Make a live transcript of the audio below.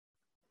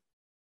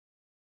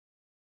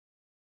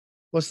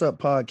What's up,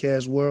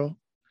 podcast world?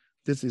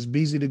 This is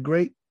Beezy the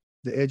Great,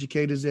 the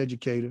educator's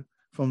educator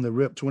from the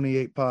RIP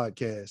 28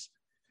 podcast.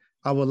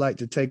 I would like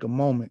to take a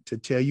moment to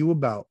tell you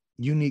about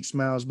Unique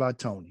Smiles by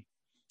Tony,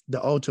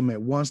 the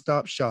ultimate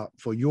one-stop shop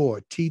for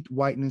your teeth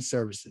whitening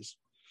services.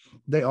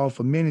 They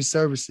offer many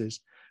services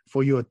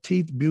for your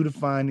teeth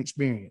beautifying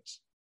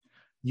experience.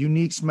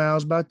 Unique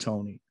Smiles by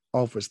Tony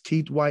offers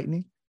teeth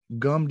whitening,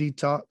 gum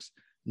detox,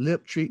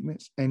 lip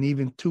treatments, and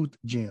even tooth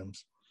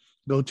gems.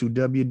 Go to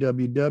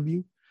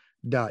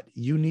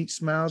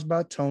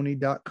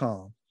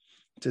www.uniquesmilesbytony.com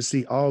to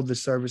see all the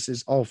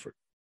services offered.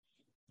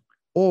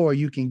 Or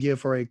you can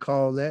give her a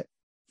call at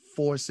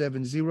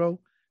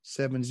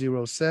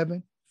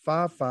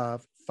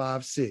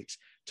 470-707-5556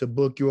 to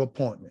book your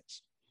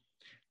appointments.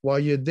 While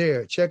you're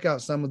there, check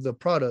out some of the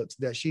products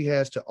that she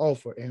has to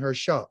offer in her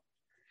shop.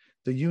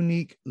 The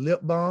Unique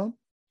Lip Balm,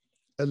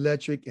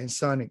 electric and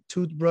sonic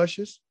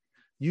toothbrushes,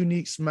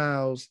 Unique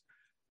Smiles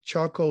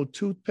charcoal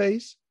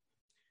toothpaste,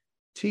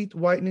 teeth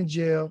whitening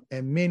gel,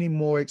 and many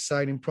more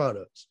exciting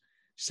products.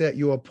 Set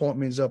your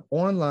appointments up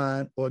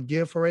online or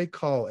give her a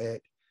call at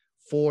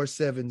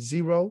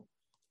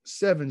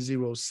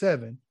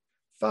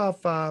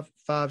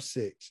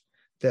 470-707-5556.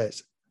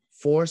 That's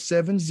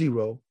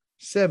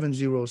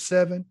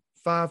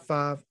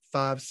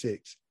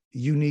 470-707-5556.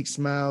 Unique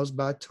Smiles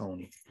by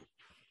Tony.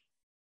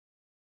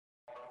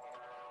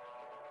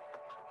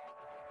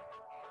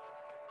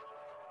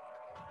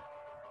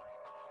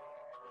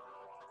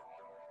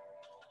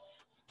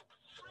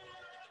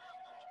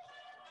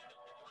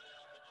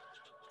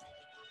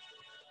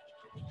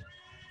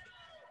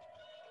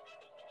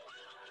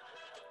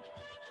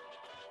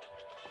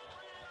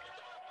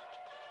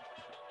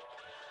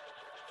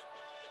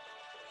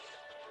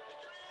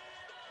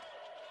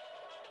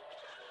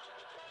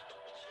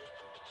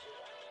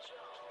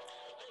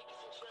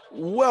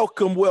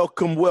 Welcome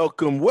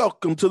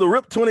to the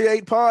RIP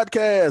 28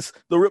 podcast.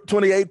 The RIP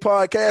 28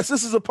 podcast.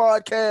 This is a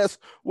podcast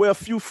where a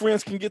few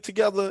friends can get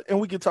together and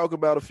we can talk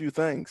about a few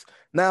things.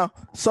 Now,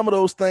 some of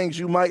those things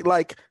you might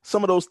like,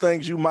 some of those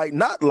things you might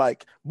not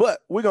like, but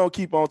we're going to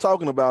keep on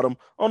talking about them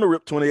on the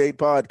RIP 28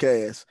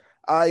 podcast.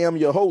 I am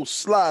your host,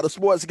 Sly, the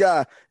sports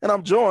guy, and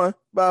I'm joined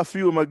by a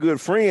few of my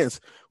good friends.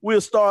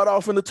 We'll start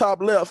off in the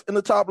top left. In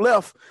the top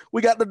left,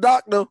 we got the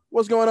doctor.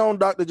 What's going on,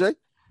 Dr. J?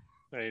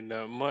 Ain't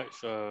not much.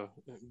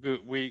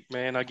 Good week,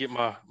 man. I get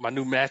my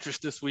new mattress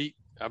this week.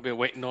 I've been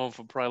waiting on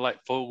for probably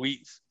like 4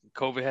 weeks.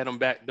 COVID had them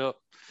backed up,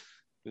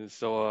 and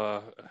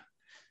so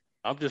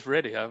I'm just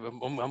ready.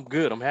 I'm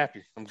good. I'm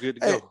happy. I'm good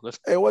to go.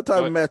 Hey, what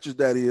type of mattress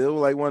that is?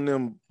 Like one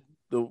of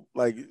them,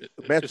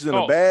 mattress in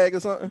a bag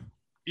or something?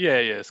 Yeah.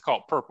 It's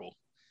called Purple.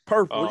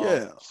 Purple,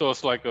 yeah. So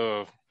it's like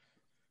a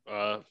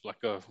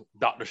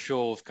Dr.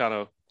 Scholl's kind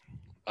of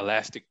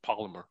elastic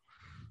polymer.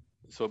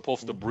 So it's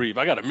supposed to breathe.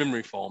 I got a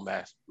memory foam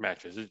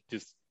mattress. It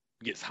just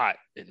gets hot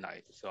at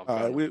night. So all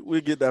right,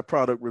 we'll get that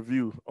product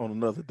review on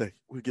another day.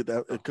 We'll get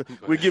that.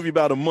 We'll give you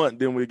about a month,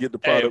 then we'll get the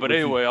product. But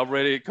review. Anyway, I'm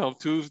ready to come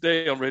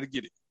Tuesday. I'm ready to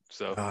get it.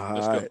 So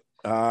let's go.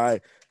 All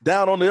right.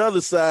 Down on the other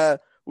side,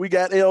 we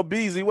got L.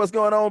 Beezy. What's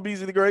going on,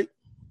 Beezy the Great?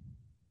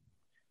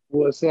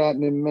 What's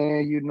happening,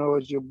 man? You know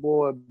it's your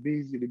boy,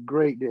 Beezy the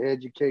Great, the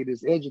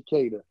educator's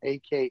educator,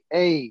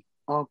 a.k.a.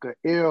 Uncle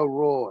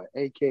Elroy,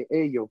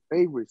 a.k.a. your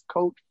favorite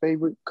coach.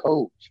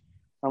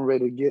 I'm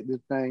ready to get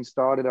this thing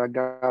started. I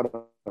got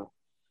a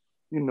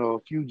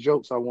few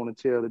jokes I want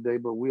to tell today,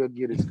 but we'll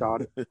get it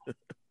started.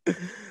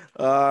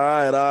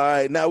 All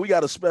right. Now we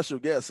got a special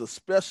guest. We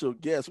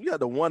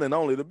got the one and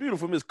only, the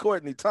beautiful Miss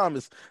Courtney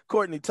Thomas.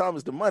 Courtney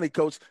Thomas, the money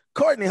coach.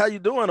 Courtney, how you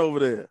doing over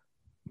there?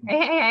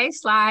 Hey,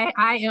 Sly.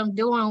 I am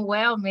doing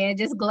well, man.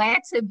 Just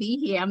glad to be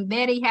here. I'm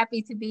very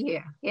happy to be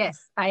here. Yes,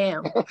 I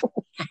am.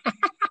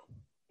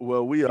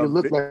 Well, we are. You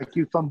look like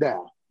you from there.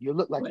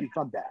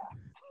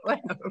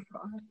 Whatever.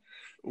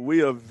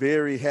 We are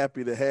very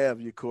happy to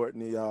have you,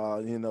 Courtney.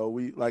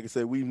 We, like I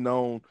said, we've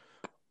known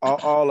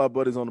all our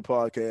buddies on the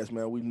podcast,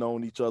 man. We've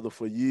known each other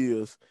for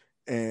years,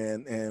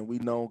 and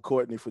we've known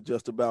Courtney for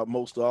just about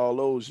most of all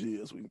those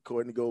years.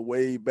 Courtney go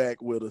way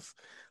back with us,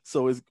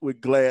 so we're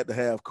glad to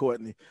have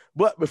Courtney.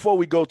 But before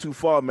we go too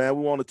far, man,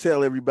 we want to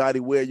tell everybody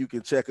where you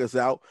can check us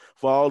out.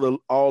 For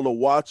all the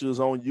watchers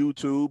on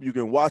YouTube, you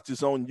can watch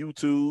us on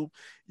YouTube.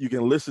 You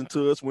can listen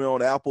to us. We're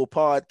on Apple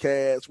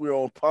Podcasts. We're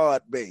on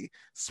Podbay,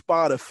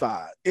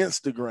 Spotify,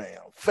 Instagram,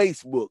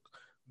 Facebook,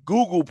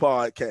 Google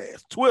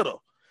Podcasts, Twitter,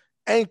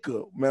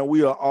 Anchor. Man,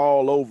 we are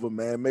all over,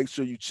 man. Make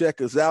sure you check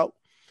us out.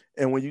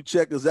 And when you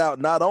check us out,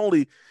 not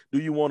only do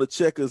you want to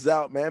check us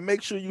out, man,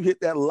 make sure you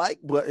hit that like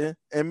button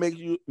and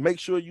make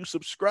sure you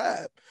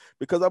subscribe.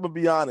 Because I'm going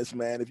to be honest,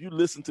 man, if you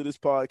listen to this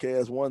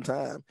podcast one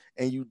time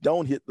and you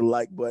don't hit the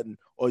like button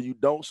or you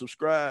don't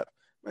subscribe,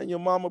 man, your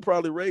mama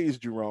probably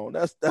raised you wrong.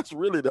 That's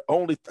really the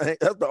only thing.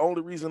 That's the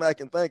only reason I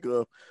can think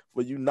of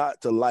for you not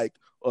to like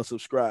or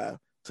subscribe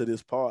to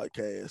this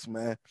podcast,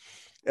 man.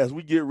 As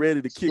we get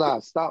ready to kick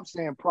it. Stop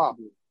saying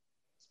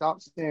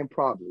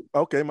probably.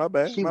 Okay, my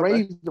bad. She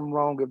raised them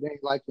wrong if they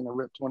ain't liking the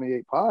RIP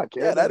 28 podcast.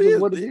 Yeah, that is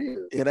what it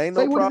is. It ain't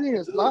Say no what problem. it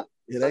is, Slot.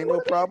 It ain't no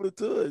problem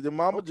to it. Your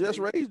mama just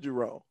raised you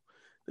wrong.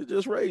 It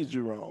just raised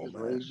you wrong, Just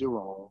man. raised you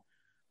wrong.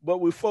 But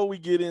before we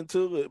get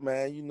into it,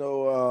 man,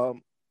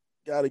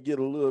 got to get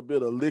a little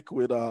bit of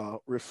liquid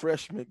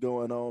refreshment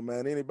going on,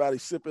 man. Anybody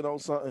sipping on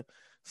something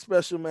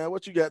special, man?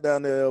 What you got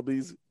down there,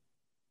 LBZ?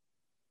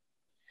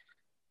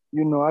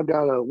 I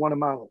got one of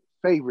my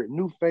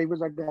new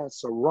favorites. I got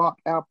Ciroc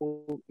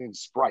Apple and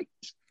Sprite,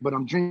 but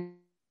I'm drinking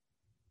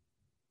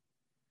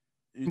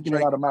it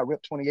out of my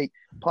Rip 28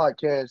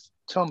 podcast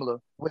tumbler,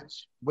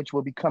 which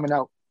will be coming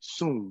out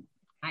soon.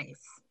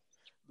 Nice.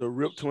 The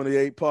Rip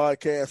 28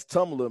 podcast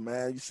tumbler,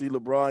 man. You see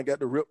LeBron got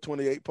the Rip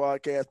 28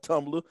 podcast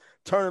tumbler.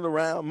 Turn it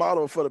around,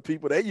 model for the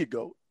people. There you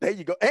go.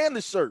 And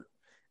the shirt.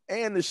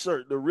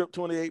 The Rip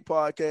 28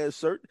 podcast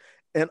shirt,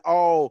 and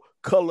all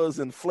colors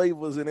and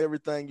flavors and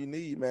everything you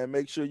need, man.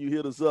 Make sure you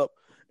hit us up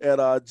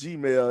at our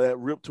Gmail at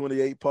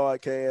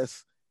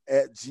Rip28podcast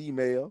at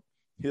Gmail.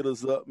 Hit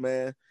us up,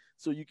 man,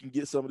 so you can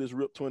get some of this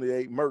Rip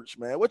 28 merch,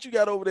 man. What you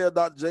got over there,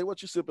 Dr. J?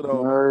 What you sipping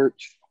on?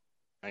 Merch.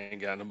 I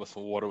ain't got nothing but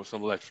some water with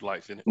some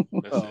electrolytes in it.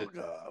 That's Oh, it.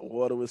 God.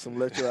 Water with some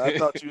electrolytes. I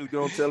thought you was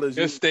going to tell us.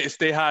 Just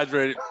stay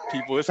hydrated,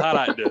 people. It's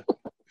hot out there.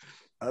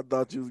 I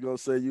thought you was going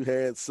to say you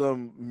had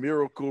some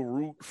miracle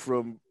root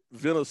from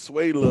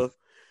Venezuela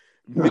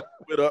mixed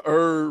with a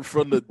herb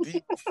from the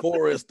deep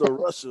forest of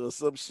Russia or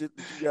some shit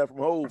that you got from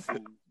Whole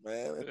Foods,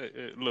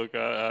 man. Look,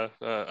 I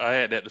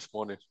had that this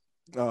morning.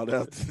 Oh,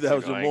 that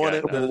was your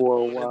morning. Yeah,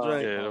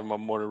 that was my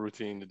morning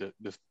routine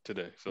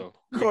today. So,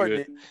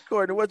 Courtney,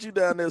 what you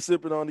down there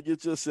sipping on to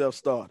get yourself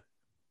started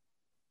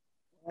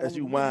as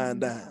you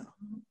wind down?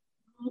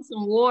 I'm on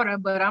some water,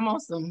 but I'm on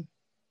some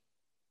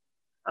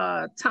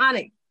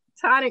tonic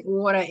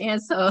water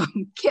and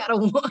some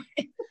Kettle One.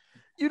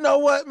 You know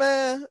what,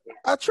 man?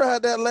 I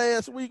tried that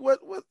last week. What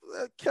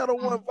Kettle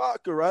One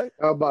vodka, right?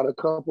 About a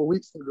couple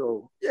weeks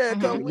ago. Yeah,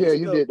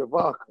 you did the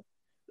vodka.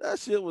 That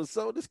shit was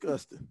so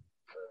disgusting.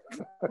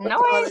 No,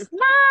 it's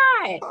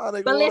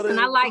not. But listen,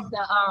 I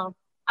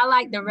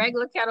like the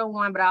regular Kettle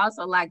One, but I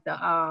also like the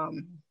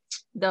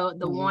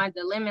one,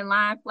 the lemon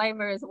lime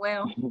flavor as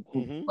well.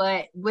 Mm-hmm.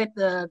 But with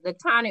the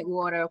tonic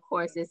water, of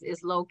course,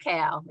 it's low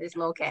cal. It's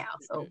low cal,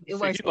 so it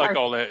works. He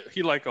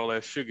like all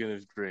that sugar in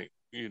his drink.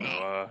 You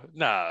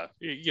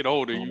get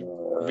older,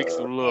 you mix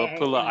a little,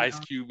 put a little ice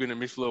cube in and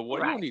mix a little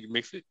water. Right. You don't need to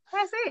mix it.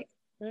 That's it.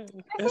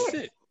 That's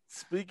it.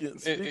 Speaking,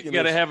 you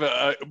gotta have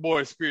a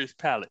more experienced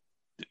palate.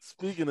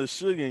 Speaking of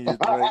sugar in your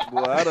drink,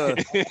 boy,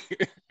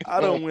 I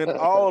done went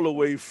all the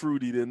way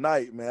fruity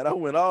tonight, man. I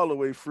went all the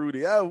way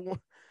fruity.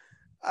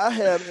 I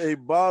had a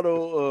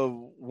bottle of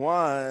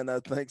wine I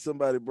think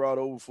somebody brought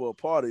over for a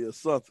party or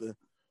something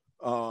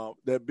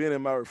that been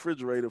in my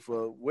refrigerator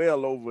for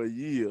well over a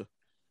year.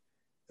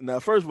 Now,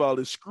 first of all,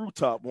 it's screw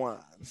top wine.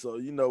 So,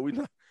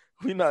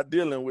 we're not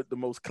dealing with the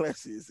most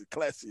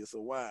classiest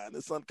of wine.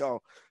 It's something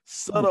called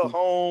Sutter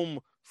Home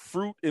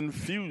Fruit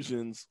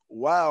Infusions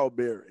Wild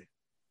Berry.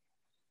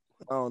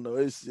 I don't know.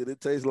 It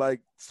tastes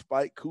like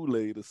spiked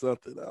Kool-Aid or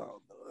something. I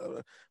don't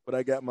know. But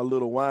I got my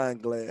little wine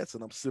glass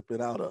and I'm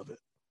sipping out of it.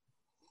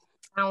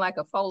 Sound like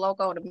a Four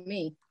Loko to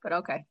me, but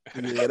okay.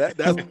 Yeah,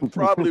 that's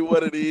probably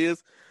what it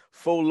is.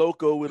 Four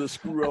Loko with a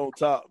screw on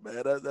top,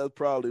 man. That's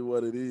probably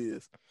what it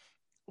is.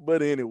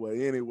 But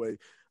anyway,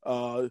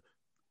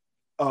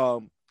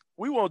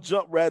 we won't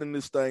jump right in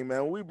this thing,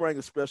 man. When we bring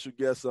a special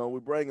guest on, we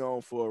bring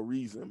on for a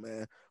reason,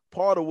 man.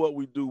 Part of what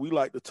we do, we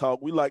like to talk,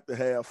 we like to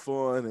have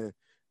fun and,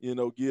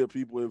 give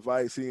people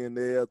advice here and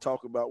there,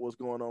 talk about what's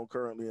going on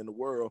currently in the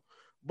world.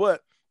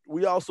 But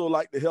we also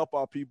like to help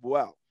our people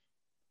out.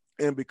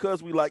 And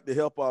because we like to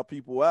help our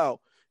people out,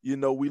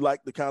 we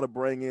like to kind of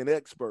bring in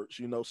experts,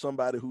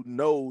 somebody who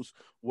knows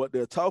what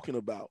they're talking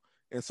about.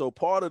 And so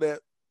part of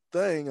that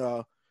thing,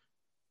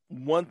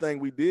 one thing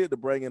we did to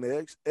bring in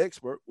an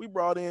expert, we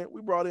brought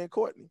in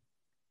Courtney.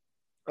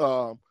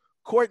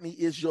 Courtney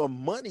is your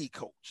money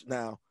coach.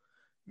 Now,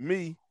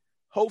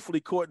 hopefully,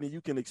 Courtney, you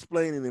can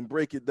explain it and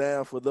break it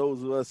down for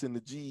those of us in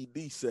the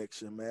GED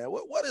section, man.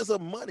 What is a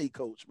money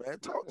coach, man?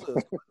 Talk to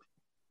us.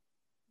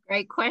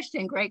 Great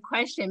question,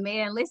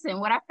 man. Listen,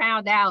 what I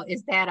found out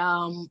is that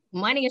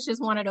money is just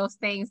one of those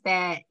things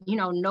that,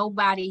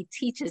 nobody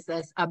teaches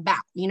us about.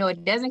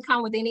 It doesn't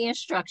come with any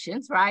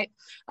instructions, right?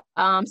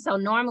 So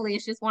normally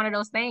it's just one of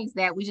those things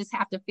that we just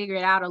have to figure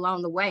it out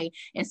along the way.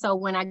 And so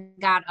when I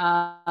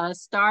got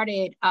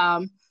started,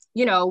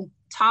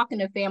 talking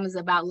to families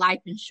about life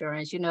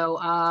insurance,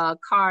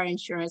 car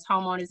insurance,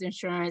 homeowners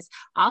insurance,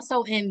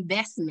 also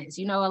investments.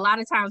 A lot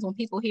of times when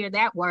people hear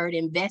that word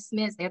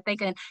investments, they're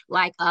thinking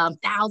like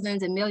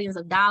thousands and millions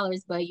of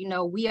dollars. But,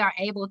 we are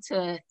able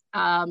to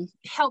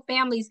help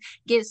families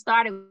get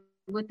started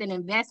with an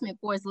investment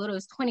for as little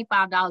as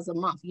 $25 a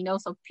month,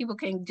 so people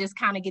can just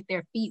kind of get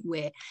their feet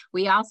wet.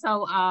 We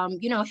also,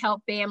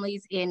 help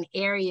families in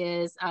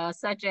areas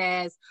such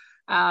as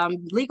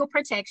legal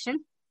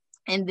protection.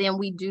 And then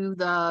we do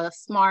the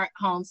smart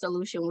home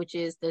solution, which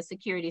is the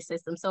security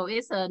system. So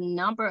it's a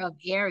number of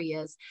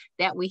areas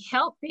that we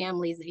help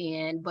families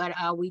in, but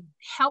we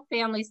help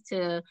families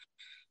to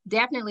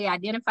definitely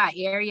identify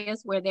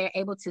areas where they're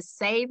able to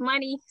save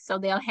money, so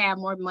they'll have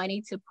more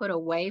money to put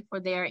away for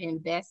their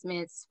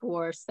investments,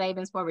 for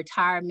savings, for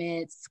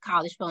retirements,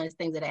 college funds,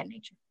 things of that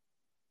nature.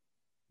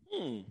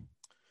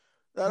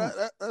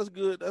 That's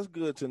good. That's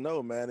good to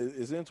know, man.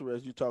 It's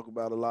interesting. You talk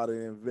about a lot of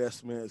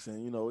investments,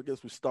 and I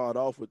guess we start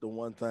off with the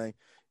one thing,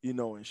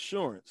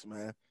 insurance,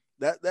 man.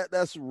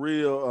 That's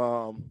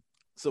real.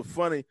 It's a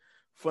funny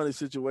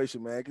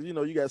situation, man. Because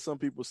you got some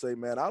people say,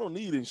 man, I don't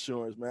need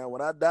insurance, man.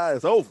 When I die,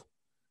 it's over.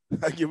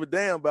 I give a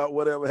damn about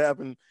whatever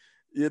happened,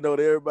 to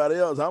everybody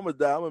else. I'm gonna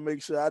die. I'm gonna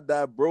make sure I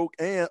die broke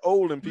and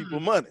owing people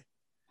money.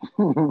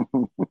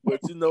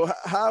 But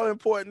how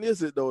important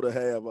is it though to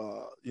have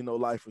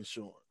life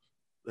insurance?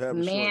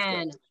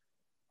 Man,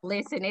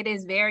 listen, it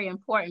is very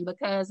important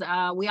because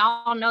we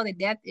all know that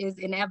death is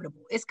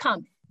inevitable. It's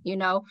coming,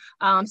 so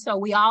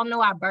we all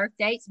know our birth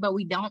dates, but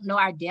we don't know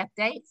our death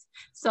dates.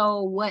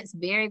 So what's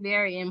very,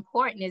 very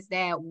important is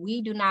that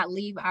we do not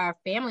leave our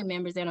family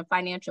members in a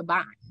financial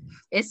bind,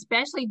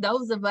 especially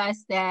those of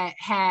us that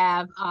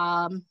have,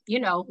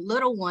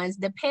 little ones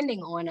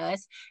depending on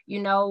us,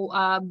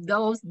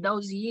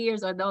 those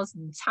years or those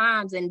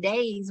times and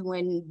days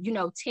when,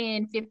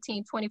 10,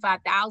 15,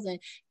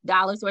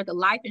 $25,000 worth of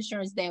life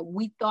insurance that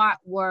we thought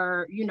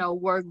were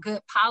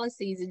good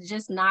policies is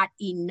just not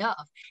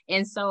enough.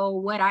 And so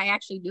what I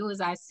actually do is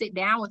I sit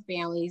down with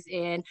families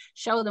and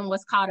show them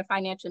what's called a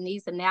financial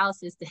needs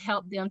analysis to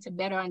help them to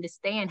better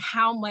understand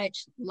how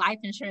much life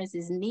insurance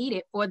is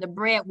needed for the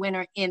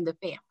breadwinner in the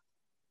family.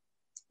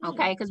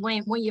 Okay, because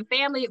when your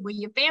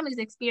family's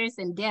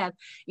experiencing death,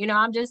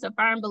 I'm just a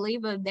firm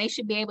believer they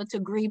should be able to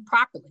grieve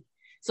properly.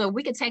 So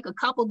we could take a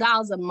couple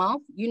dollars a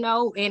month,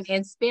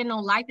 and spend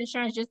on life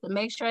insurance just to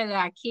make sure that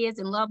our kids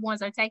and loved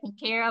ones are taken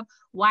care of.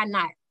 Why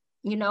not?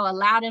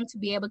 Allow them to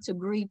be able to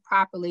grieve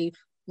properly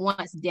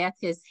once death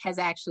has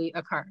actually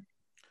occurred.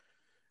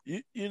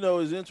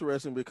 It's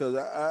interesting because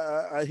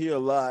I hear a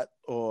lot,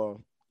 or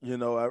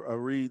I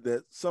read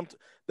that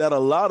that a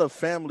lot of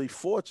family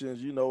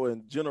fortunes,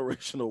 and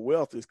generational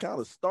wealth is kind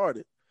of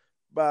started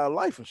by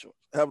life insurance,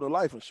 having a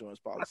life insurance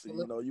policy.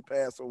 Absolutely. You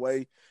pass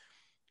away,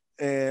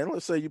 and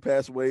let's say you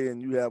pass away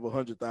and you have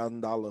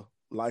 $100,000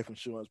 life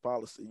insurance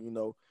policy.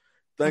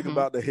 Think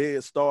about the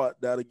head start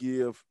that'll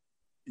give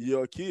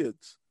your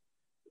kids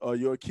or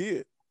your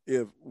kid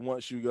if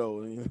once you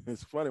go.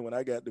 It's funny, when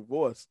I got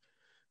divorced,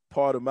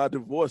 part of my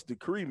divorce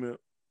decree was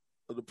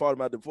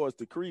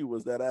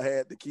that I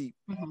had to keep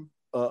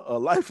a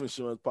life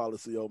insurance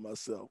policy on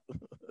myself,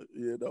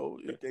 in case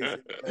anything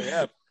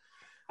happened.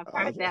 I've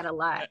heard that a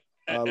lot.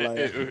 Want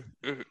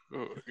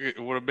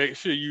to make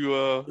sure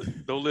you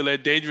don't live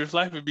that dangerous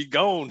life and be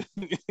gone,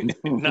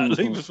 not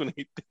leave us when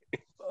they.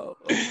 I'm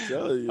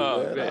telling you,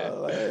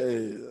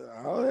 man.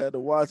 I had to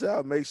watch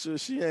out, make sure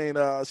she ain't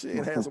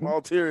had some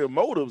ulterior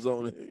motives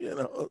on it,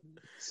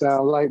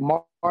 Sound like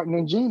Martin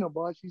and Gina,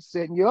 boy. She's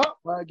setting you up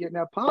by getting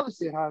that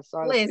policy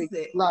outside. Listen,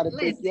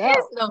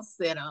 it's no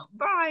setup.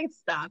 Brian,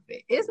 stop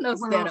it. It's no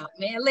setup,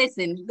 man.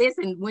 Listen.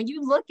 When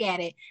you look at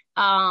it,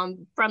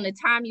 from the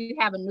time you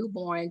have a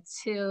newborn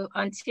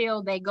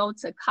until they go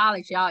to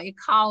college, y'all, it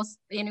costs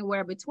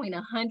anywhere between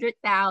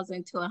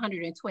 $100,000 to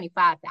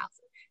 $125,000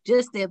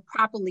 just to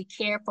properly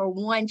care for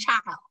one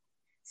child.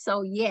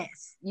 So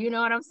yes, you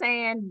know what I'm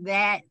saying?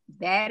 That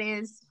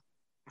is,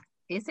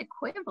 it's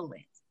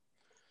equivalent.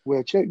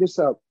 Well, check this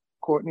out,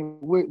 Courtney.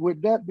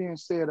 With that being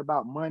said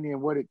about money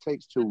and what it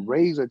takes to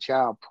raise a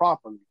child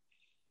properly,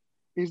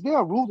 is there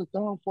a rule of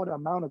thumb for the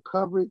amount of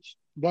coverage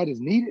that is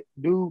needed?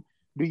 Do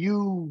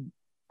you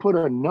put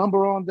a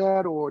number on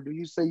that, or do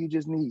you say you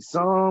just need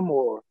some,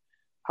 or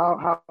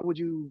how would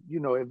you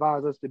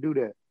advise us to do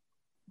that?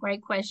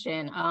 Great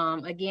question.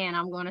 Again,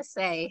 I'm going to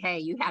say, hey,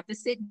 you have to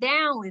sit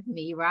down with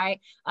me, right?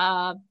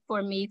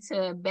 For me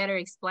to better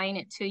explain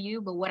it to you.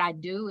 But what I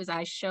do is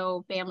I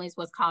show families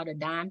what's called a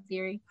dime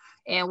theory.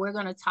 And we're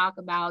going to talk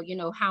about,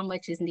 how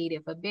much is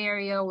needed for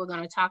burial. We're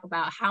going to talk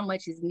about how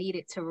much is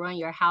needed to run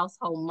your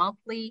household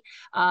monthly,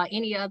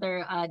 any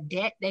other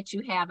debt that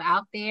you have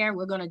out there.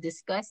 We're going to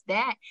discuss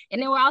that.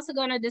 And then we're also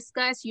going to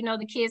discuss,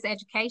 the kids'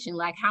 education,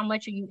 like how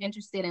much are you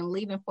interested in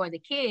leaving for the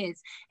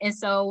kids? And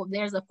so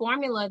there's a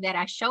formula that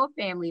I show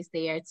families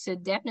there to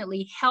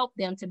definitely help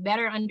them to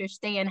better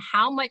understand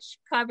how much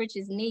coverage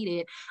is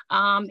needed.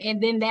 And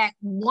then that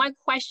one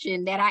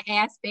question that I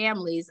ask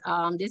families,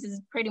 this is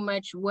pretty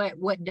much what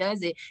does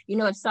it.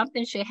 If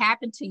something should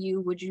happen to you,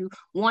 would you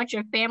want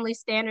your family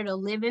standard of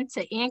living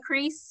to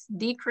increase,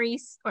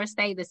 decrease, or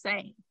stay the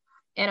same?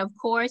 And of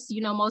course,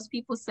 most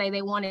people say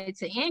they want it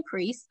to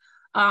increase,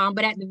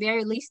 but at the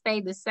very least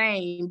stay the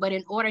same. But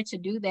in order to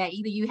do that,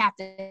 either you have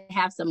to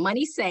have some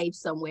money saved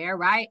somewhere,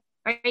 right?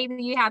 Or either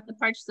you have to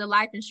purchase the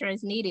life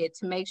insurance needed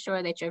to make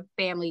sure that your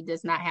family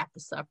does not have to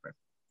suffer.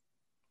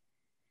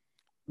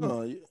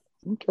 Okay.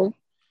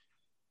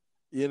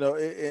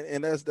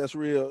 And that's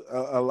real.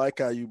 I like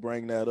how you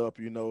bring that up.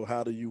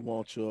 How do you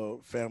want your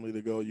family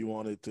to go? You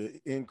want it to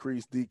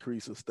increase,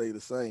 decrease, or stay the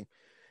same.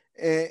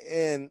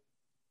 And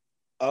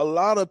a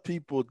lot of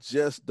people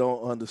just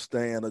don't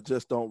understand or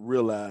just don't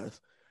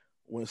realize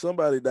when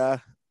somebody die,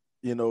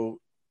 you know,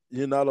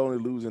 you're not only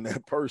losing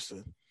that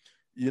person,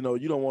 you know,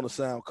 you don't want to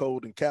sound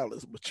cold and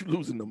callous, but you're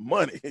losing the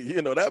money.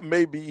 You know, that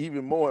may be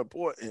even more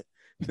important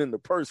than the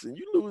person.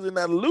 You're losing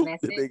that loot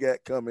that they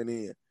got coming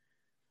in.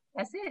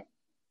 That's it.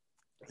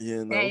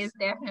 You know, that is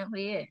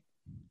definitely it.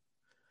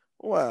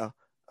 Wow.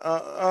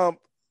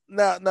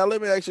 Now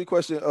let me ask you a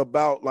question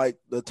about like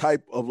the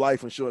type of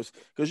life insurance,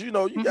 because you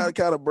know you got to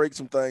kind of break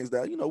some things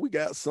down. You know, we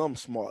got some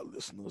smart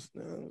listeners.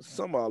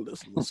 Some of our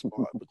listeners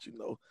smart, but you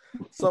know,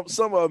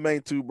 some of them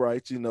ain't too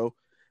bright. You know,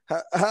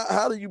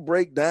 how do you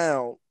break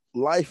down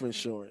life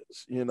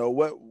insurance? You know,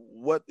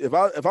 what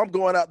if I'm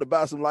going out to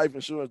buy some life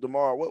insurance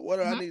tomorrow? What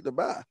do I need to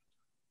buy?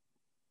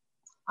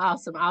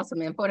 Awesome.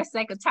 And for the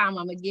sake of time,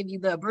 I'm going to give you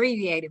the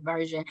abbreviated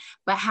version.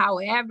 But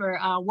however,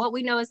 what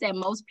we know is that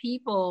most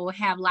people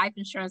have life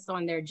insurance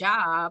on their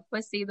job.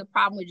 But see, the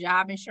problem with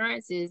job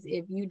insurance is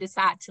if you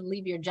decide to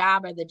leave your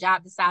job or the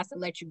job decides to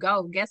let you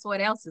go, guess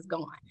what else is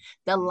gone?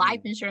 The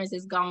life insurance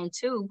is gone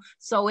too.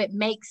 So it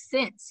makes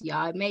sense,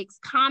 y'all. It makes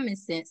common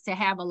sense to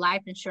have a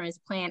life insurance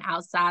plan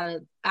outside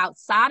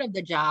of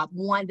the job,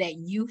 one that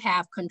you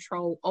have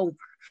control over.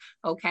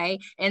 Okay.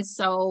 And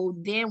so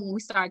then when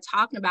we start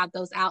talking about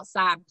those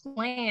outside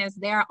plans,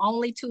 there are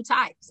only two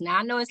types. Now,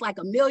 I know it's like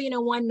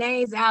 1,000,001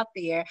 names out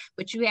there,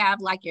 but you have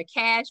like your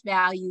cash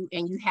value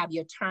and you have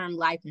your term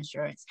life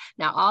insurance.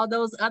 Now, all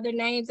those other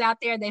names out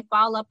there, they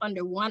fall up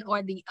under one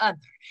or the other.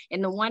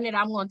 And the one that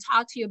I'm going to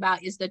talk to you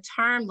about is the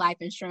term life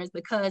insurance,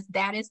 because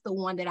that is the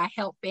one that I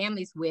help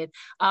families with.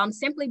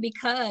 Simply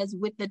because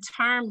with the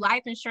term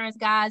life insurance,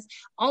 guys,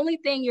 only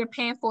thing you're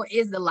paying for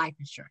is the life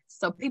insurance.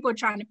 So people are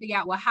trying to figure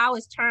out, well, how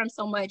is term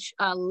so much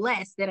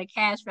less than a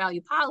cash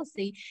value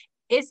policy?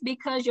 It's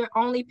because you're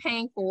only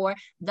paying for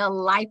the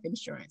life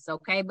insurance,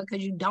 okay?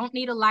 Because you don't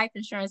need a life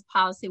insurance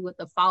policy with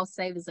a false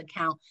savings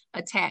account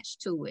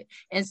attached to it.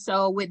 And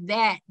so with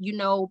that, you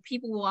know,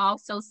 people will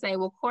also say,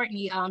 well,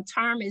 Courtney,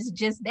 term is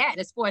just that.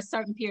 It's for a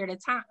certain period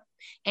of time.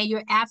 And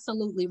you're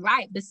absolutely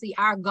right. But see,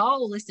 our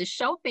goal is to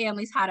show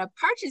families how to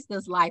purchase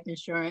this life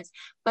insurance,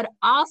 but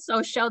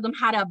also show them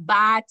how to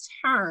buy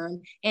term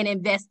and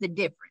invest the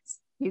difference.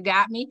 You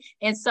got me?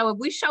 And so if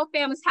we show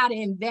families how to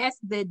invest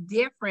the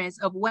difference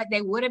of what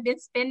they would have been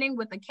spending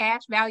with a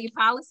cash value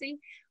policy,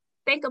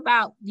 think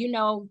about, you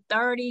know,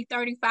 30,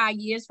 35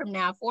 years from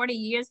now, 40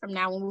 years from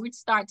now, when we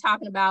start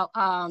talking about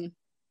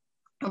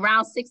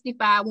around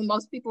 65, when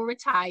most people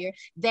retire,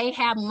 they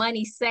have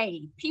money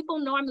saved. People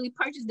normally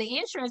purchase the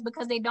insurance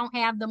because they don't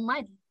have the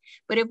money.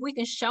 But if we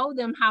can show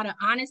them how to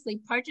honestly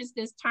purchase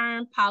this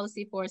term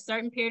policy for a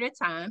certain period of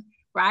time,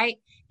 right?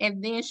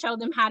 And then show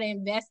them how to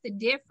invest the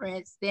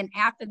difference. Then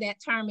after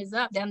that term is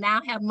up, they'll now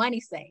have money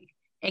saved.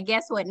 And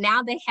guess what?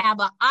 Now they have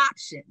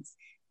options.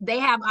 They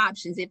have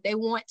options. If they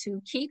want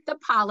to keep the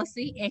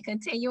policy and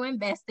continue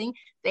investing,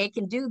 they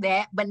can do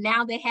that. But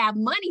now they have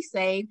money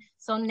saved.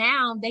 So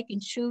now they can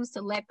choose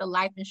to let the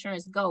life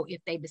insurance go if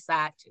they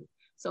decide to.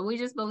 So we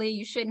just believe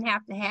you shouldn't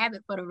have to have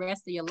it for the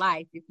rest of your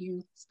life if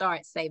you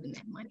start saving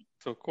that money.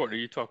 So Courtney,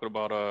 you're talking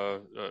about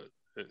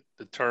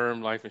the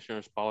term life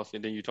insurance policy,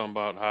 and then you're talking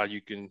about how you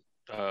can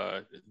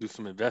do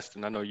some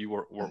investing. I know you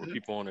work with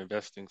people on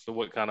investing. So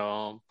what kind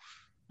of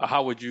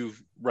how would you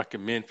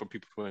recommend for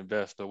people to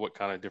invest, or what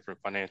kind of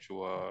different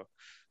financial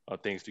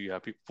things do you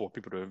have for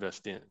people to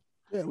invest in?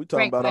 Yeah, we're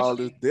talking about all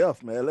this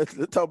death, man. Let's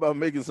talk about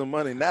making some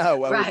money now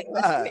while we're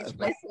alive.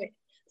 Let's switch.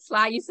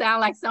 Sly, you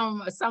sound like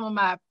some of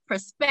my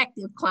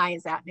prospective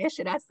clients out there,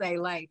 should I say,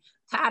 like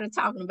tired of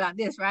talking about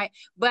this, right?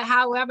 But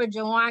however,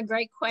 Jawan,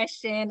 great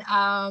question.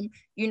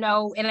 You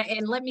know,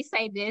 and let me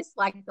say this,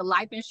 like the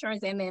life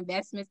insurance and the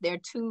investments, they're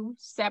two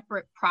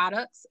separate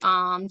products.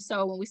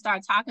 So when we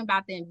start talking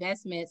about the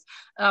investments,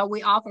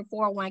 we offer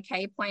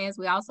 401k plans.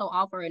 We also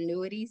offer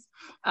annuities.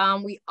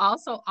 We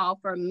also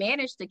offer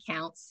managed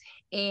accounts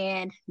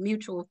and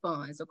mutual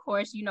funds. Of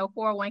course, you know,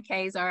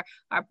 401ks are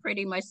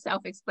pretty much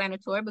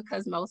self-explanatory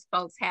because most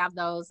folks have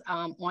those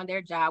on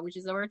their job, which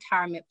is a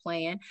retirement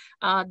plan.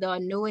 The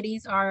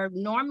annuities are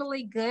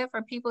normally good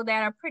for people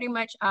that are pretty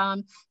much,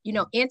 you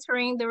know,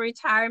 entering the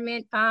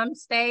retirement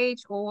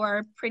stage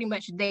or pretty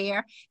much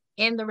there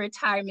in the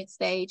retirement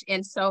stage.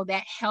 And so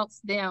that helps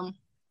them,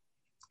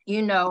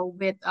 you know,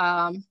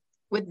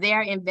 with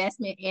their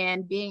investment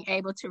and being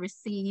able to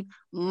receive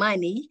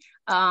money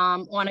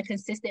on a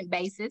consistent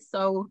basis.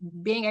 So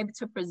being able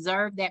to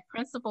preserve that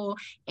principal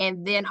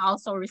and then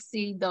also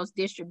receive those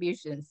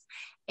distributions.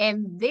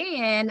 And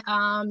then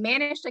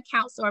managed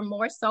accounts are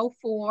more so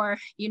for,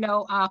 you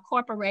know,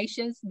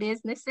 corporations,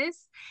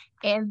 businesses.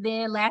 And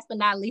then last but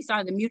not least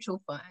are the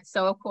mutual funds.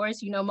 So of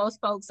course, you know,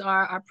 most folks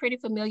are pretty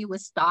familiar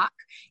with stock.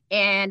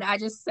 And I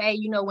just say,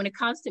 you know, when it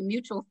comes to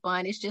mutual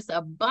fund, it's just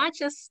a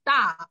bunch of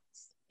stocks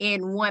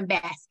in one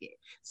basket.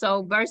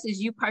 So versus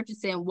you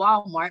purchasing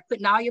Walmart,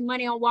 putting all your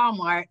money on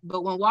Walmart,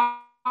 but when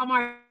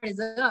Walmart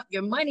is up,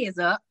 your money is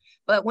up.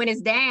 But when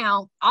it's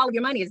down, all of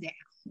your money is down.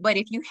 But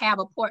if you have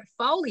a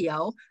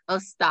portfolio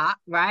of stock,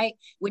 right,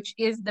 which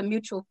is the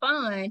mutual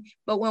fund,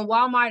 but when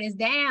Walmart is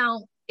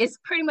down, it's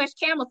pretty much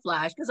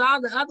camouflage because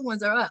all the other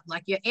ones are up.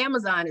 Like your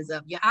Amazon is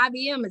up, your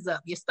IBM is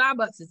up, your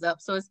Starbucks is up.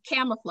 So it's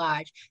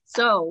camouflage.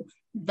 So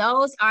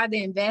those are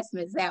the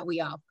investments that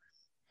we offer.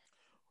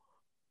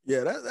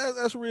 Yeah,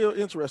 that's real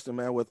interesting,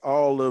 man. With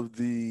all of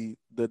the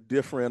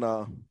different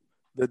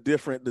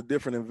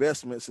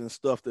investments and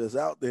stuff that's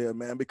out there,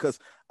 man. Because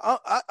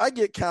I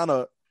get kind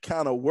of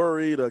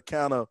worried or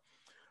kind of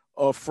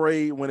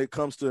afraid when it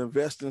comes to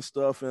investing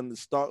stuff in the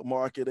stock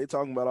market. They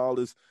talking about all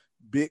this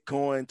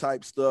Bitcoin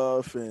type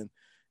stuff, and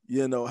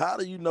how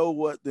do you know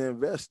what to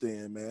invest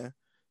in, man?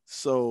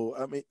 So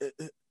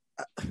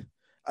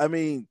I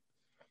mean.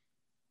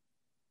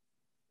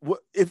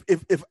 What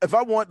if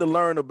I want to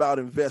learn about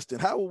investing,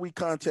 how will we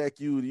contact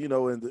you?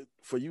 And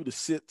for you to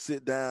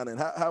sit down, and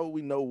how will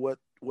we know what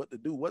to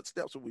do? What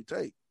steps will we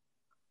take?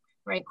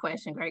 Great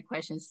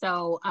question.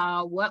 So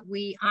what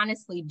we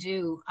honestly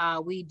do,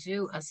 we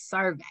do a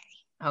survey,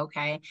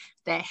 okay,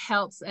 that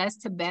helps us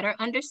to better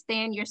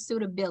understand your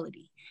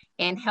suitability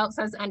and helps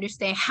us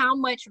understand how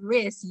much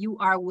risk you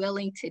are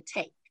willing to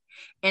take.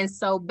 And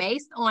so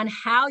based on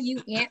how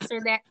you answer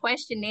that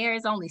questionnaire,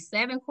 is only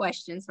 7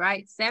 questions,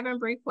 right? 7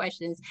 brief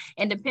questions.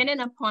 And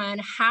depending upon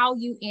how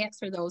you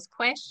answer those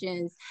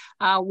questions,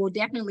 will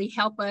definitely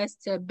help us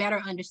to better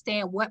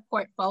understand what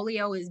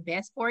portfolio is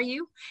best for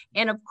you.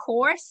 And of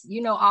course,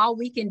 all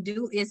we can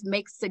do is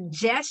make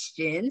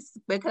suggestions,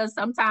 because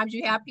sometimes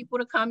you have people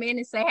to come in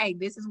and say, hey,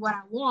 this is what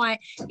I want,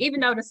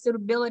 even though the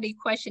suitability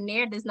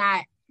questionnaire does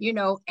not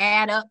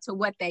add up to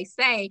what they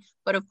say.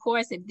 But of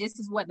course, if this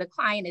is what the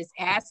client is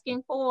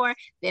asking for,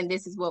 then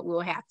this is what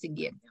we'll have to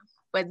give them.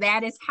 But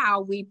that is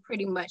how we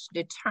pretty much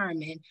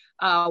determine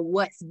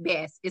what's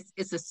best.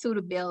 It's a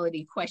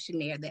suitability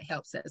questionnaire that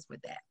helps us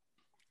with that.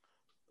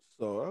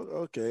 So,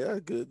 okay,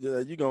 that's good. Yeah,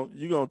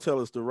 you're gonna tell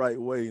us the right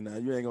way now.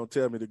 You ain't gonna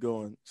tell me to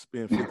go and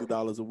spend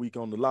 $50 a week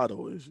on the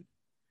lotto, is you?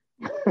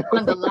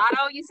 On the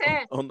lotto, you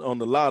said? On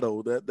the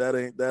lotto, that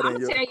ain't I'm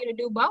gonna tell you to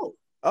do both.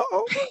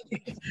 Uh-oh.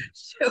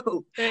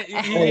 Shoot. You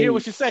hear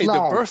what you say?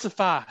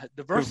 Diversify.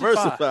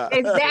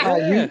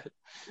 Exactly. Yeah.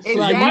 You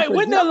might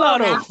win that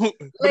lotto,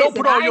 but don't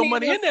put all your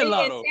money in that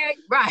lotto.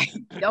 Right.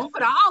 Don't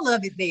put all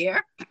of it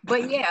there,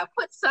 but yeah,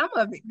 put some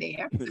of it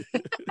there.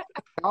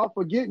 Y'all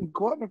forgetting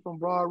Courtney from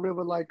Broad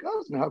River like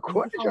us now.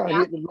 Courtney trying to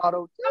hit the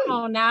lotto too. Come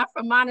on now,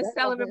 from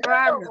Monticello to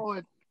Broad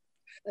River.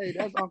 Hey,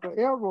 that's Uncle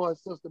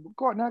Elroy's sister. But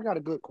Courtney, I got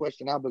a good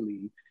question, I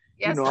believe.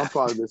 Yes,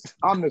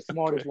 I'm the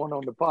smartest one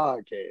on the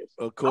podcast.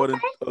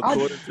 According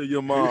to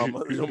your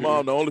mom. Your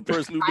mom, the only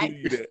person who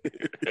believes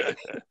that.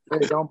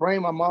 Hey, don't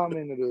bring my mom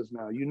into this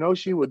now.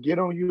 She would get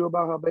on you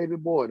about her baby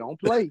boy. Don't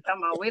play. Come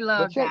on, we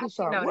love but check this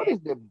out. What is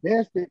the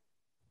best?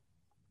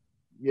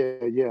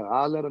 Yeah.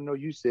 I'll let her know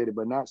you said it,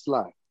 but not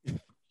Sly.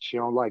 She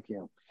don't like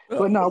him.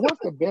 But now,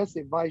 what's the best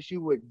advice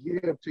you would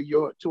give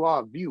to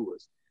our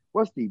viewers?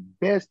 What's the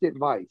best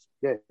advice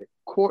that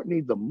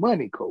Courtney, the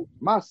money coach,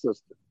 my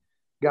sister,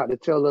 got to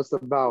tell us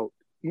about?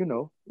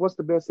 What's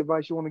the best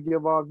advice you want to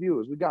give our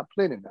viewers? We got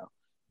plenty now.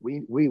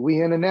 We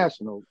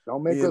international.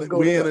 Don't make us go.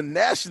 We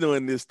international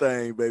in this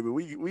thing, baby.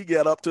 We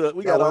got up to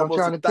almost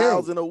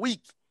 1,000 a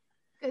week.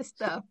 Good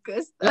stuff.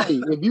 Hey,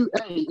 if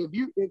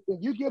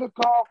you get a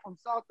call from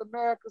South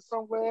America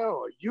somewhere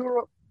or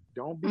Europe,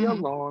 don't be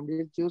alarmed.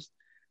 It's just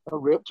a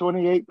RIP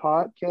 28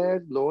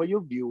 podcast, loyal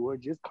viewer.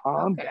 Just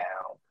calm down.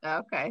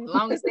 Okay. As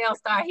long as they don't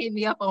start hitting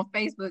me up on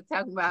Facebook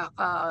talking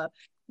about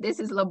this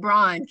is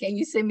LeBron. Can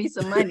you send me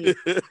some money?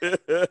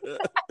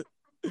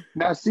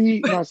 Now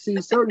see,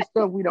 certain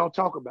stuff we don't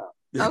talk about.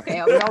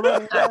 Okay. We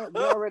already had.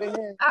 All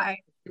right.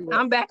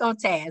 I'm back on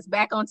task.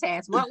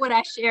 What would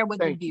I share with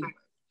the viewers?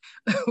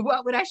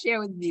 What would I share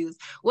with the viewers?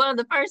 Well,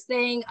 the first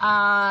thing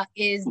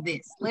is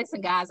this. Listen,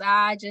 guys,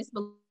 I just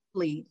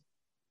believe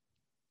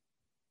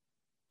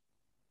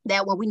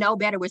that when we know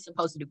better, we're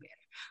supposed to do better.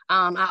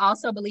 I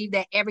also believe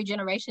that every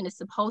generation is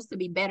supposed to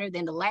be better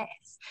than the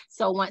last.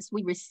 So once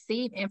we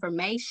receive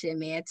information,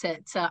 man,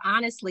 to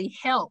honestly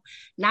help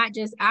not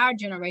just our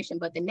generation,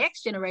 but the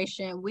next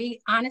generation, we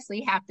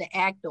honestly have to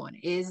act on it.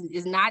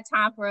 It's not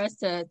time for us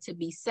to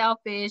be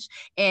selfish.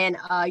 And,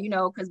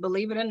 because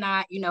believe it or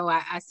not,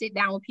 I sit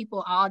down with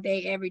people all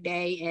day, every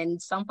day.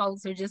 And some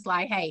folks are just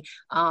like, hey,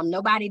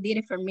 nobody did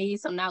it for me.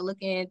 So I'm not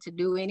looking to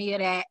do any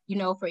of that,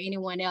 for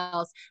anyone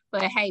else.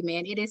 But hey,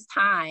 man, it is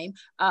time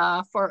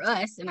for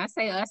us. And I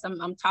say us,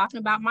 I'm talking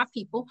about my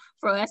people,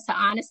 for us to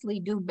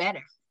honestly do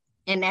better.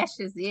 And that's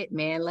just it,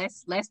 man.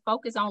 Let's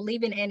focus on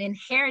leaving an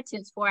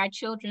inheritance for our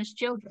children's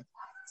children.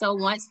 So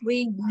once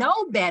we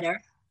know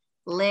better,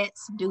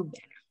 let's do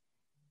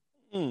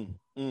better.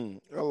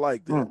 I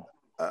like that.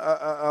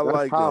 I That's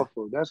like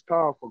powerful. that. That's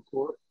powerful,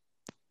 Court.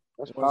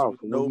 That's Once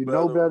powerful. When you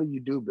know better, you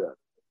do better.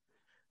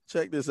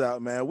 Check this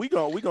out, man. We're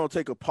gonna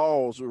take a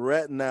pause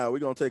right now. We're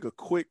gonna take a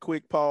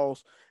quick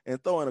pause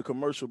and throw in a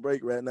commercial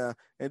break right now.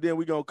 And then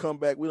we're gonna come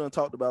back. We done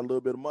talked about a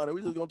little bit of money.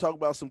 We're just gonna talk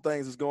about some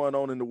things that's going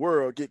on in the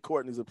world, get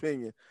Courtney's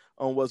opinion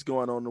on what's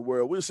going on in the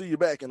world. We'll see you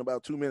back in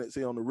about 2 minutes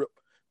here on the RIP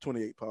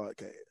 28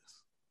 podcast.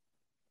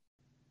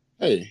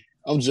 Hey,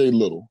 I'm Jay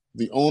Little,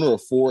 the owner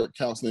of Ford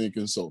Counseling and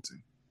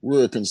Consulting.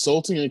 We're a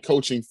consulting and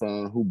coaching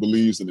firm who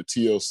believes in the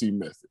TLC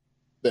method.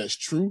 That's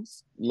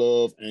truth,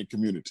 love, and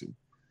community.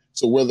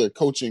 So whether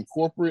coaching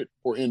corporate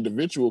or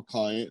individual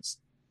clients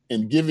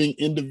and giving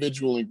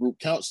individual and group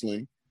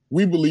counseling,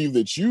 we believe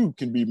that you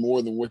can be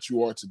more than what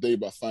you are today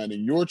by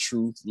finding your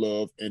truth,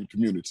 love, and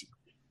community.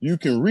 You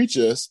can reach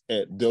us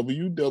at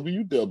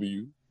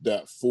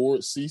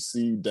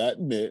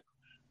www.fordcc.net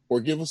or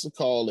give us a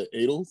call at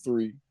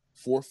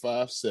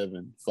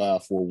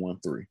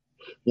 803-457-5413.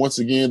 Once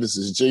again, this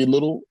is Jay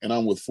Little, and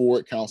I'm with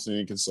Ford Counseling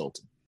and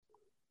Consulting.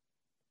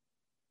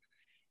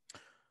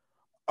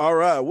 All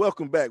right,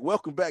 welcome back.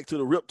 Welcome back to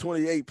the RIP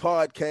 28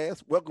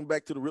 podcast. Welcome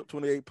back to the RIP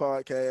 28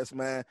 podcast,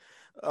 man.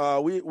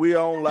 We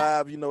on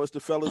live, you know, it's the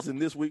fellas, and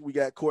this week we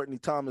got Courtney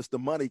Thomas, the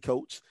money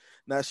coach.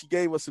 Now, she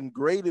gave us some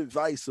great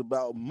advice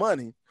about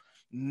money.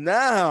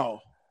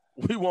 Now,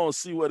 we want to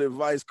see what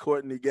advice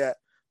Courtney got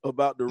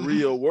about the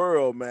real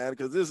world, man,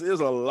 because this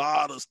is a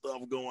lot of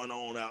stuff going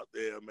on out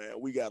there, man.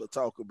 We got to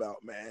talk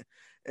about, man.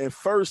 And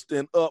first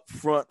and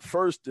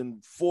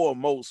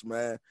foremost,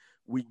 man,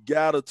 we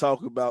got to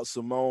talk about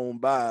Simone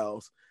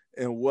Biles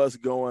and what's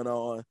going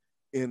on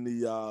in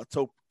the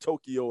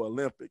Tokyo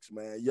Olympics,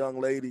 man. Young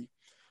lady,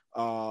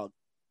 you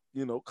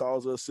know,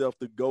 calls herself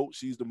the GOAT.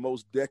 She's the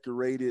most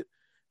decorated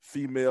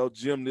female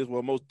gymnast,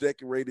 well, most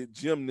decorated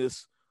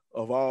gymnast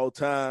of all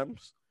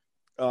times.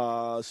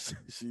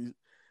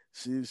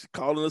 She's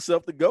calling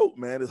herself the GOAT,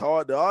 man. It's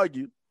hard to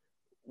argue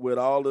with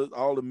all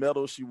the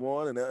medals she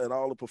won and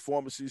all the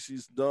performances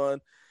she's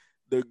done.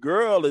 The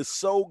girl is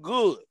so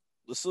good.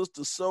 The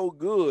sister's so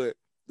good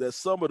that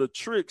some of the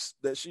tricks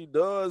that she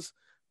does,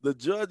 the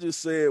judges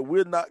said,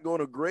 we're not going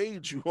to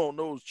grade you on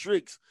those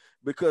tricks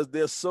because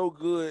they're so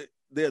good,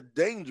 they're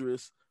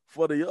dangerous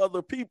for the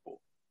other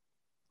people.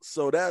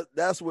 So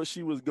that's what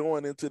she was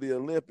going into the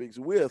Olympics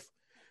with.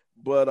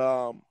 But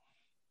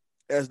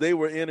as they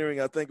were entering,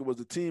 I think it was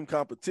a team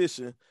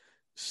competition,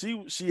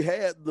 she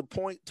had the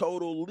point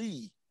total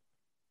lead.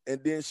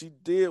 And then she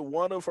did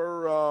one of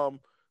her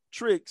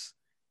tricks,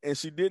 and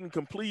she didn't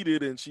complete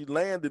it, and she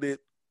landed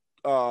it.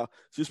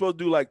 She's supposed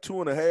to do like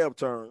 2.5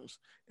 turns,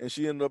 and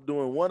she ended up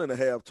doing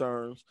 1.5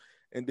 turns.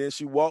 And then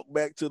she walked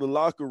back to the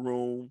locker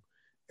room,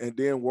 and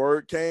then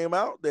word came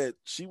out that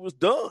she was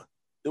done.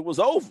 It was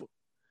over.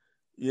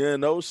 You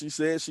know, she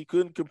said she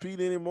couldn't compete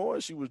anymore.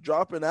 She was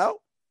dropping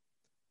out.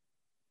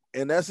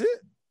 And that's it.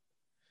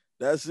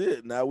 That's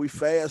it. Now we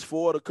fast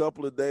forward a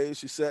couple of days.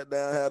 She sat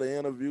down, had an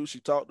interview. She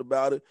talked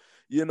about it.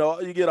 You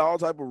know, you get all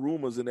type of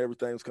rumors and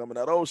everything's coming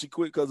out. Oh, she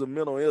quit because of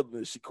mental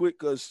illness. She quit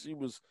because she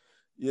was,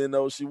 you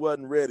know, she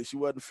wasn't ready. She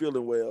wasn't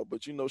feeling well.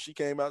 But, you know, she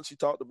came out and she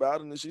talked about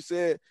it. And she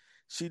said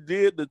she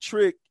did the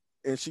trick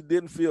and she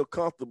didn't feel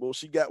comfortable.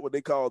 She got what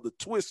they call the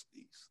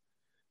twisties.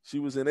 She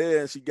was in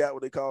there and she got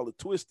what they call the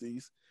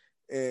twisties.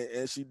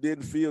 And she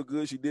didn't feel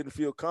good. She didn't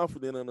feel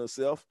confident in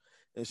herself.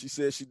 And she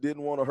said she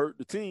didn't want to hurt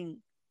the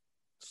team.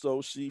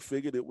 So she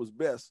figured it was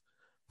best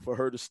for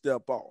her to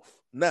step off.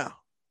 Now,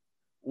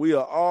 we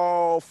are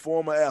all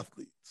former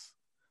athletes,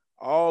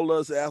 all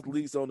us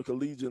athletes on the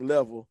collegiate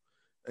level.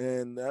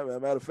 And as a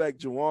matter of fact,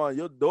 Juwan,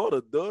 your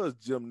daughter does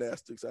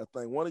gymnastics, I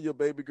think. One of your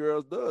baby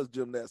girls does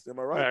gymnastics. Am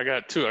I right? I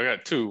got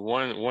two.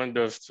 One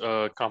does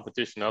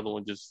competition. The other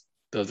one just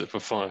does it for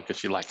fun because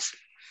she likes it.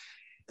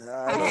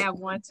 I have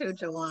one too,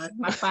 Juwan,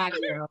 my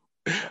 5-year-old.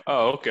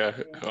 Oh, okay.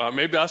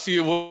 Maybe I'll see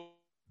you one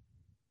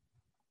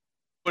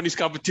of these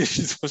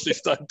competitions once they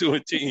start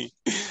doing team.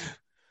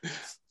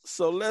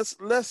 So let's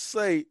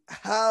say,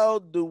 how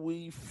do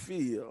we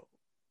feel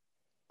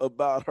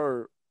about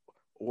her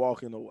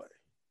walking away?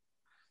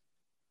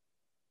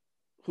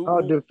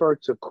 I'll defer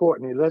to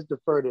Courtney. Let's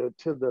defer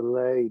to the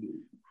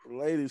ladies.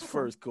 Ladies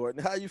first,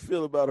 Courtney. How you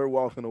feel about her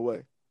walking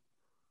away?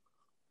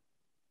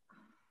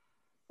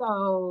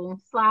 So,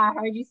 Sly, I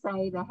heard you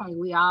say that, hey,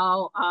 we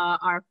all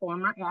are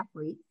former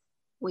athletes.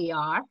 We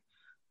are.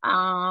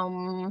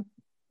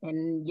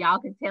 And y'all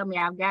can tell me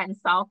I've gotten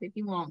soft if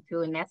you want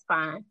to, and that's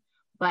fine.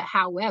 But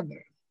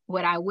however,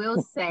 what I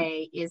will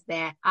say is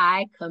that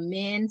I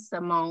commend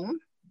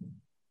Simone.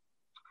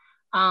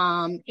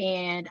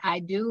 And I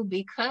do,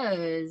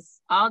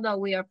 because although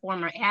we are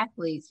former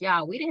athletes,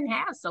 y'all, we didn't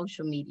have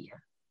social media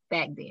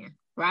back then.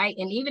 Right.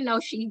 And even though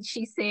she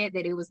said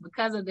that it was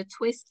because of the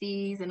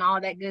twisties and all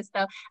that good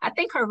stuff, I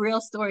think her real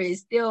story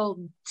is still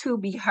to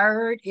be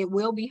heard. It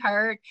will be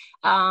heard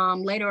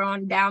later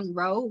on down the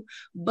road.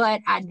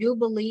 But I do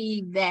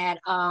believe that,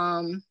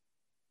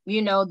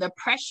 you know, the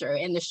pressure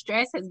and the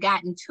stress has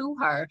gotten to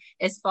her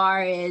as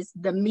far as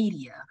the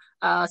media,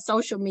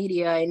 social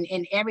media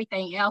and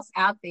everything else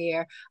out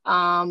there.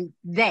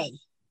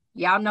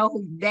 Y'all know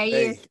who they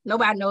is.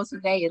 Nobody knows who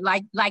they is.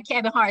 Like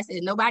Kevin Hart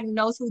said, nobody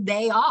knows who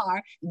they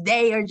are.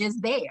 They are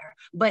just there,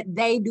 but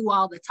they do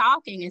all the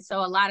talking. And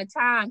so a lot of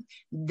times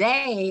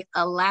they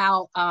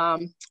allow,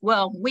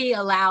 we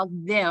allow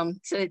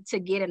them to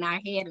get in our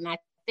head. And I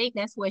think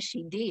that's what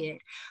she did.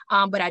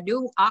 But I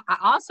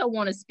also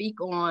want to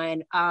speak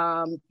on,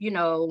 you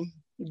know,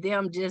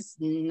 them just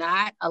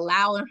not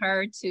allowing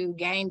her to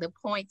gain the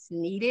points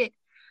needed,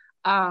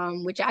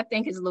 which I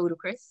think is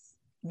ludicrous.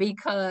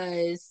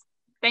 because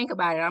think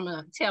about it. I'm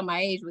gonna tell my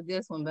age with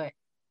this one, but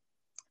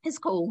it's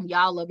cool.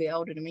 Y'all a little bit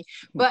older than me.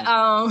 But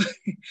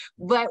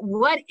but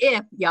what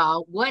if,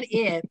 y'all, what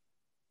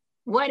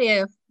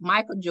if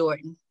Michael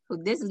Jordan,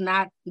 who this is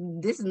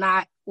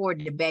not for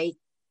debate,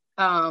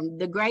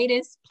 the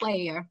greatest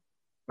player,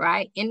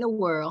 right, in the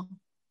world,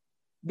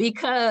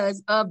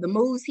 because of the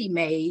moves he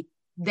made,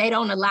 they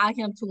don't allow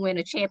him to win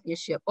a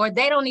championship, or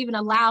they don't even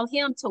allow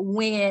him to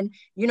win,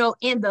 you know,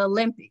 in the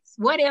Olympics.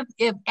 What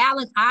if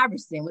Allen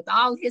Iverson, with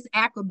all his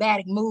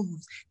acrobatic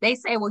moves, they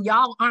say, well,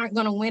 y'all aren't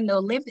going to win the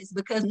Olympics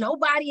because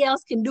nobody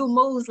else can do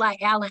moves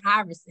like Allen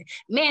Iverson.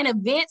 Man, if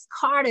Vince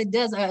Carter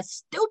does a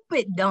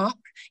stupid dunk,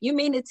 you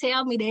mean to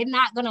tell me they're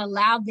not going to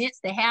allow Vince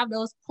to have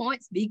those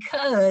points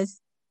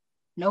because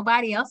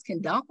nobody else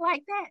can dunk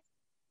like that?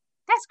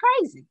 That's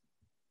crazy.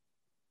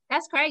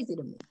 That's crazy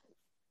to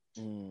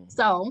me.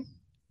 So,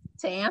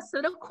 to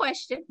answer the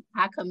question,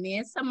 I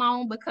commend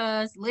Simone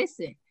because,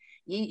 listen,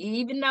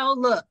 even though,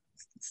 look,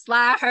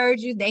 Sly heard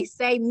you, they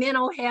say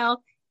mental health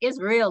is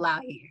real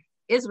out here.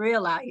 It's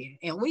real out here.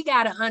 And we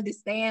got to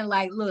understand,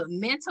 like, look,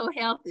 mental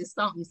health is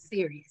something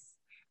serious.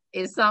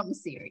 It's something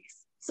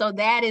serious. So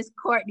that is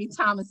Courtney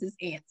Thomas's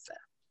answer.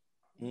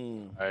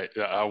 All right,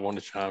 I want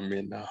to chime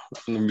in now.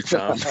 Let me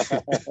chime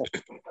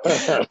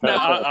in.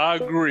 Now, I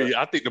agree.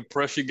 I think the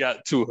pressure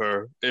got to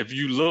her. If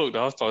you looked,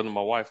 I was talking to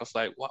my wife. I was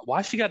like,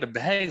 why she got the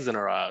bags in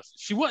her eyes?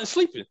 She wasn't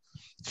sleeping.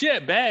 She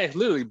had bags,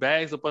 literally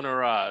bags up under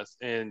her eyes.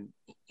 And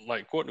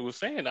like Courtney was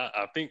saying,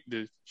 I think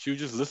that she was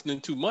just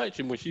listening too much.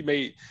 And when she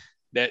made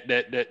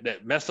that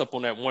mess up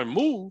on that one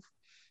move,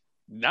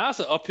 now it's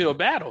an uphill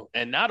battle.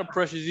 And now the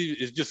pressure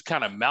is just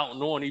kind of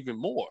mounting on even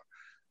more.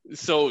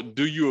 So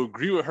do you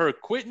agree with her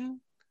quitting?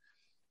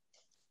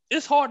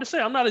 It's hard to say.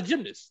 I'm not a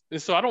gymnast.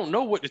 And so I don't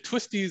know what the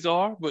twisties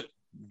are, but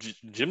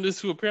gymnasts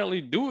who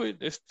apparently do it,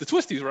 it's the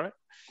twisties, right?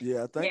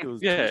 Yeah, I think it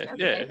was. Yeah,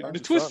 the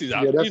twisties.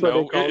 Yeah, You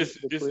know,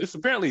 it's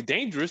apparently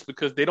dangerous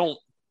because they don't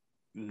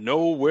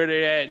know where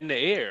they're at in the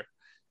air,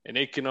 and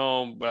they can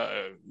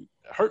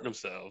hurt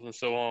themselves. And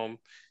so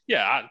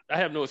yeah, I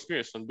have no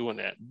experience on doing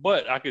that,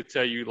 but I could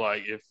tell you,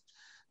 like, if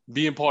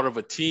being part of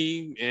a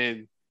team,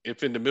 and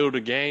if in the middle of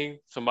the game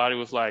somebody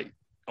was like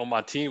on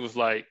my team was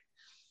like,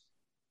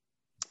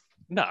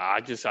 nah,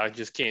 I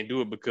just can't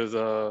do it because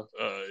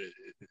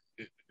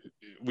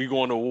we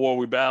going to war,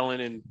 we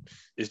battling, and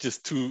it's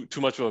just too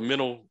much of a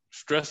mental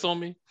stress on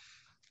me,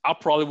 I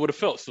probably would have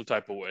felt some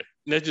type of way.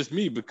 And that's just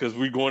me, because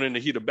we going in the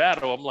heat of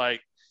battle. I'm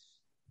like,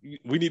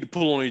 we need to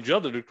pull on each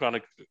other to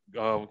kind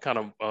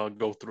of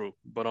go through.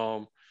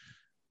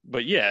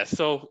 But yeah,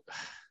 so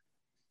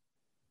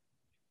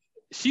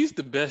she's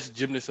the best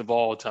gymnast of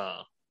all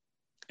time,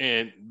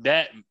 and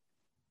that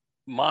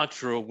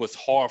mantra was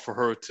hard for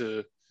her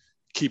to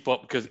keep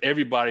up because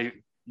everybody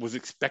was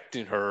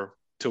expecting her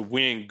to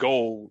win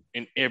gold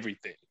in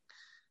everything.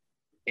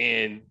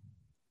 And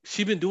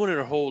she's been doing it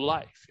her whole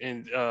life.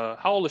 And how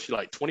old is she,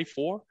 like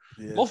 24?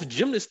 Yeah. Most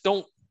gymnasts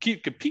don't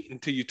keep competing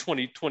until you're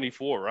 20,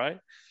 24, right?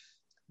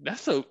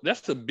 That's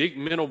a big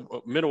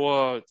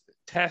mental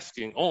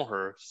tasking on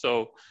her.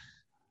 So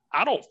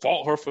I don't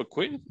fault her for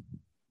quitting.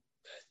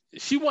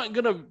 She wasn't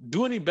going to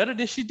do any better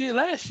than she did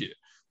last year.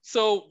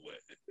 So,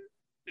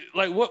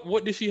 like,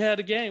 what did she have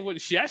to gain?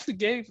 She actually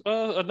gave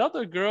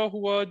another girl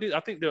who did, I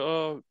think,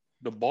 the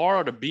bar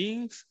or the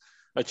beans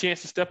a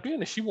chance to step in,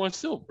 and she won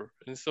silver.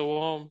 And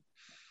so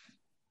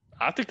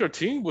I think her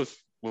team was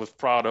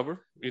proud of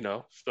her, you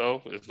know.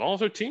 So as long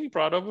as her team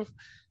proud of her,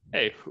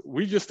 hey,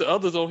 we just the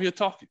others on here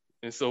talking.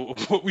 And so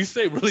what we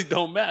say really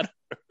don't matter,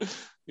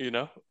 you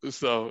know.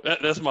 So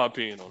that's my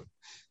opinion on it.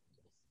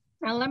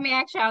 Now let me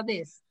ask y'all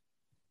this.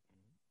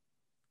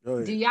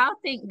 Do y'all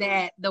think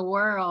that the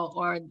world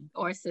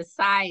or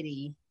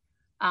society,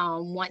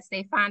 once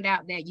they find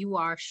out that you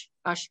are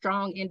a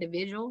strong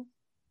individual,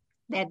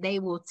 that they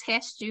will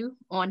test you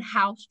on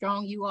how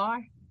strong you are?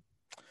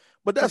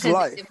 But that's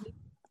life.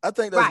 I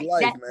think that's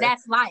life, man.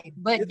 That's life.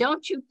 But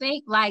don't you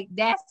think, like,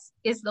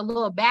 it's a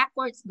little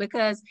backwards?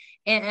 Because,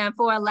 and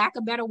for a lack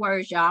of better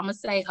words, y'all, I'm going to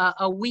say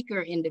a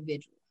weaker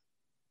individual.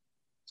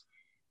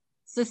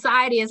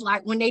 Society is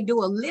like, when they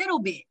do a little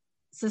bit,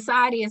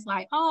 society is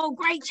like, oh,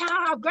 great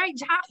job.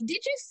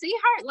 Did you see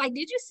her? Like,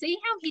 did you see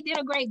him? He did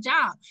a great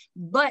job.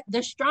 But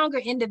the stronger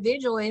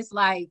individual is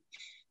like,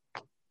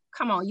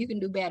 come on, you can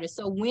do better.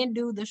 So when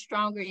do the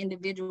stronger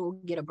individual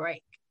get a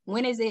break?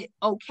 When is it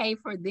okay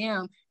for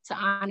them to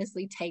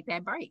honestly take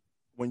that break?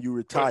 When you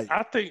retire.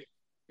 I think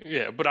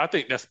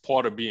that's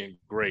part of being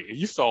great. And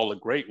you saw all the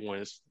great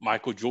ones,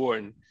 Michael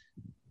Jordan.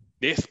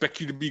 They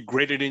expect you to be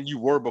greater than you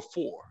were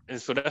before.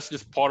 And so that's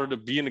just part of the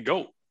being the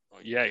GOAT.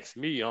 You ask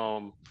me,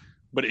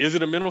 but is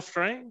it a mental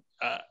strain?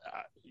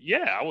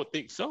 Yeah, I would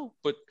think so.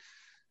 But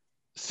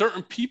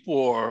certain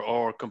people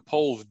are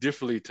composed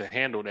differently to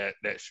handle that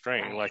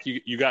strain. Like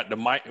you got the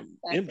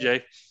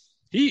MJ.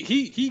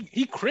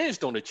 He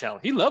cringed on the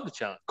challenge. He loved the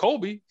challenge.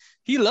 Kobe,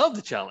 he loved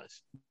the challenge.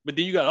 But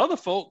then you got other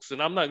folks,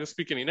 and I'm not gonna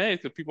speak any names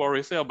because people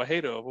already say I'm a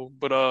hater of them.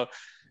 But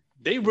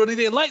they really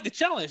didn't like the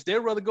challenge. They'd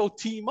rather go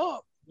team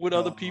up with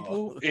other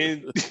people,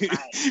 and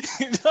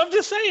I'm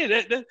just saying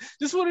that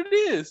just what it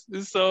is.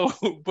 And so,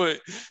 but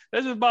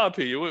that's just my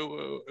opinion.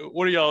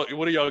 What do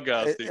y'all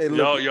guys think? Hey,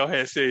 y'all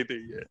had said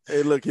anything yet?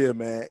 Hey, look here,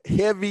 man.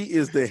 Heavy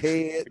is the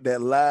head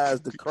that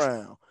lies the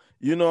crown.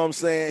 You know what I'm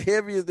saying?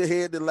 Heavy is the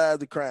head that lies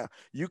the crown.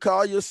 You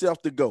call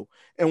yourself the GOAT,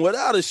 and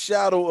without a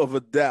shadow of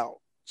a doubt,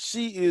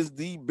 she is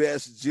the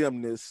best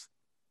gymnast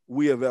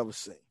we have ever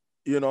seen.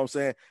 You know what I'm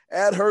saying?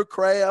 At her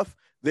craft,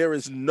 there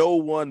is no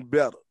one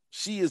better.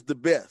 She is the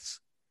best.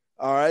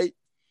 All right.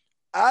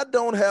 I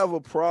don't have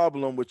a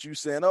problem with you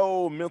saying,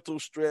 oh, mental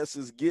stress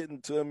is getting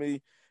to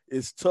me.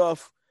 It's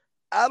tough.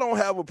 I don't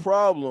have a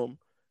problem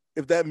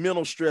if that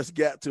mental stress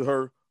got to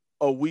her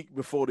a week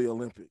before the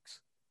Olympics.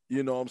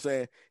 You know what I'm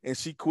saying? And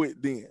she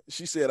quit then.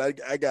 She said,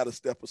 I got to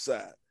step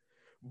aside.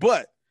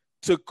 But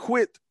to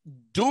quit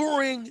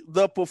during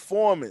the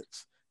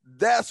performance,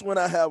 that's when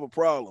I have a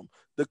problem.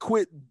 To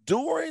quit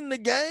during the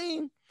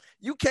game,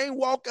 you can't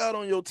walk out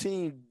on your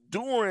team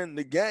during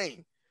the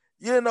game.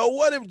 You know,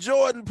 what if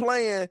Jordan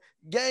playing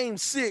game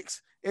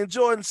 6 and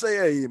Jordan say,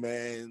 hey,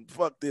 man,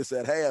 fuck this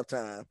at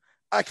halftime.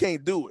 I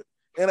can't do it.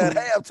 And at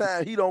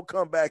halftime, he don't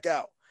come back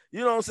out. You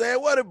know what I'm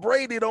saying? What if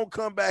Brady don't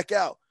come back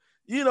out?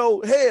 You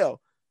know,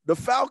 hell, the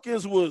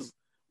Falcons was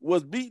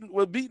beating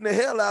the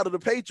hell out of the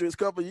Patriots a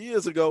couple of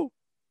years ago.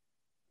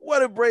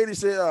 What if Brady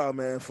said, oh,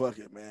 man, fuck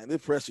it, man.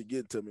 This pressure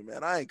getting to me,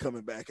 man. I ain't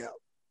coming back out.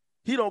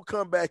 He don't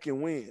come back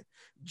and win.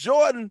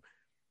 Jordan,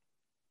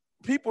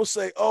 people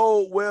say,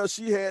 oh, well,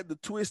 she had the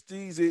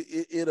twisties.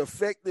 It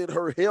affected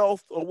her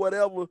health or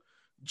whatever.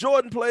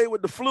 Jordan played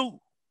with the flu.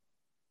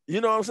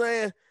 You know what I'm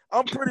saying?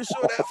 I'm pretty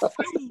sure that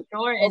flu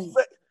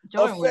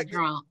Jordan was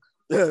drunk.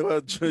 Yeah,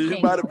 well, you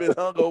might have been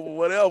hungover,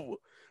 whatever.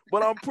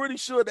 But I'm pretty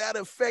sure that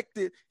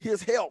affected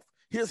his health.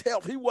 His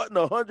health. He wasn't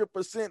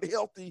 100%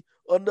 healthy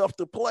enough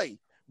to play.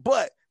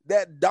 But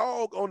that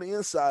dog on the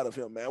inside of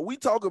him, man. We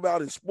talk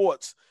about in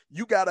sports,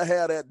 you got to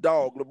have that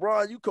dog.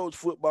 LeBron, you coach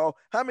football.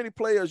 How many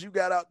players you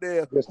got out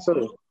there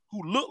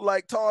who look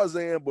like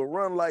Tarzan but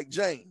run like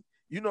Jane?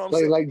 You know what I'm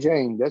saying? Play like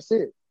Jane. That's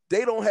it.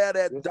 They don't have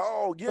that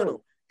dog in them.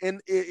 And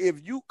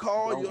if you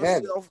call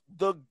yourself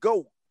the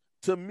GOAT,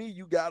 to me,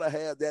 you got to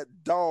have that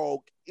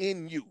dog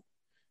in you.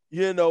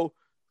 You know,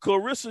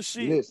 Clarissa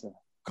Shields,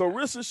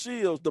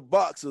 the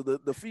boxer,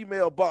 the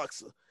female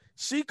boxer,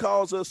 she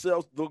calls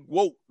herself the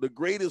GOAT, the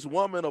greatest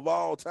woman of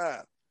all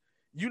time.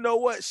 You know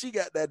what? She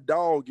got that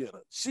dog in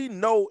her. She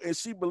know and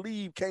she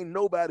believe can't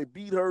nobody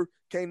beat her,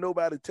 can't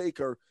nobody take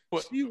her.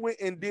 She went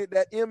and did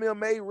that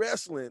MMA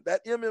wrestling,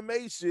 that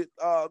MMA shit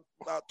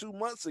about 2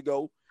 months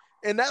ago,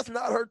 and that's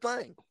not her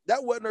thing.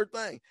 That wasn't her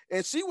thing.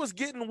 And she was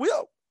getting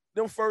whipped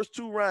them first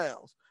 2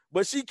 rounds.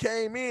 But she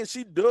came in,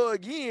 she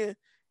dug in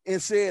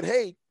and said,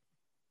 hey,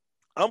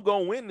 I'm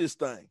going to win this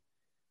thing.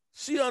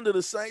 She under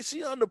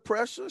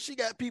pressure. She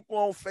got people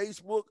on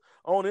Facebook,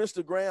 on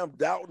Instagram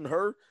doubting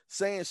her,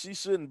 saying she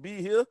shouldn't be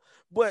here.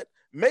 But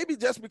maybe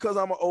just because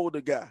I'm an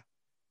older guy.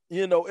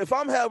 You know, if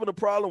I'm having a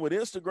problem with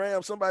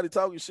Instagram, somebody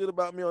talking shit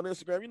about me on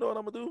Instagram, you know what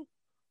I'm going to do?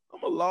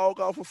 I'm going to log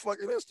off of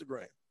fucking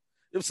Instagram.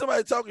 If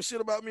somebody talking shit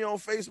about me on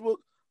Facebook,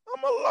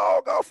 I'm going to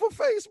log off of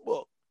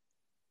Facebook.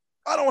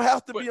 I don't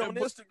have to be on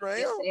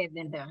Instagram.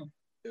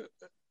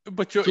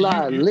 But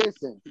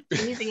listen.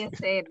 Easier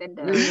said than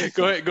done.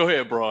 Go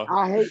ahead, bro.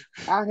 I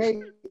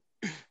hate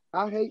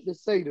to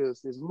say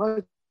this. As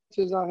much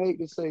as I hate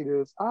to say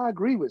this, I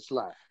agree with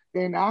Sly.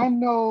 And I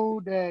know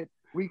that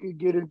we could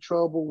get in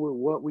trouble with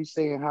what we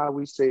say and how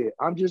we say it.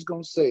 I'm just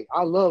gonna say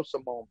I love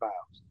Simone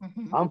Biles.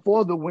 Mm-hmm. I'm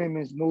for the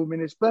women's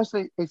movement,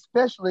 especially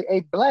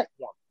a Black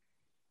woman.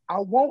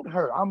 I want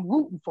her. I'm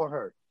rooting for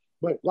her.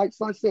 But like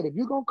Sly said, if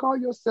you're gonna call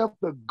yourself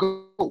the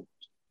GOAT,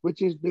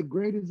 which is the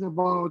greatest of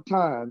all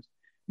times,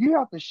 you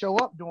have to show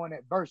up during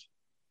adversity.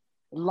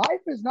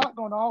 Life is not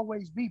going to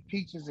always be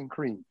peaches and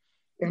cream.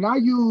 And I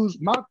use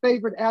my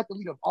favorite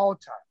athlete of all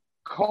time,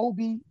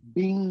 Kobe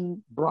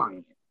Bean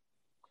Bryant.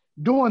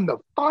 During the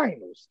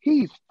finals,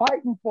 he's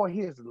fighting for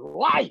his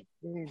life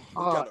in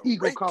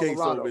Eagle,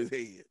 Colorado.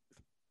 He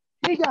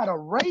got a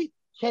rape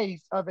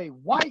case of a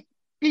white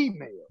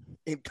female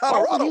in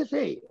Colorado. Over his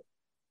head.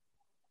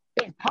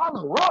 In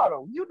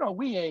Colorado, you know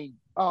we ain't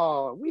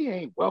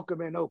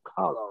welcoming no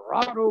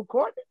Colorado,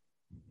 Courtney.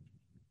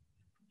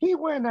 He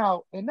went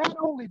out, and not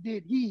only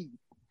did he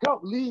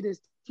help lead his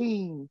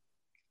team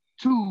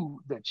to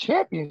the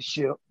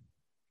championship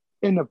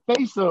in the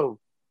face of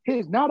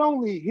not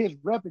only his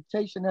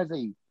reputation as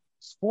a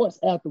sports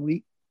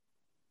athlete,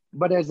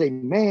 but as a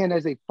man,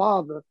 as a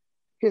father,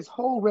 his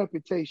whole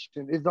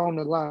reputation is on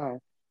the line.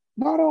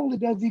 Not only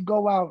does he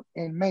go out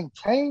and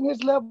maintain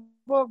his level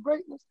of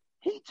greatness,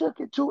 he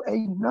took it to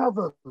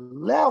another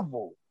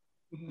level.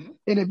 Mm-hmm.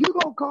 And if you're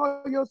going to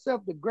call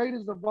yourself the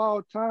greatest of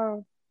all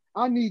time,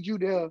 I need you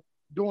there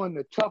during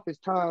the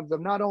toughest times of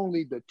not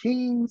only the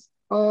team's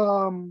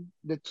run,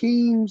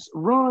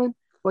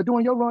 but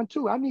during your run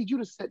too. I need you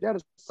to set that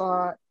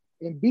aside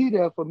and be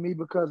there for me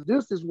because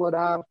this is what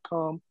I've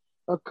come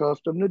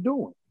accustomed to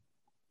doing.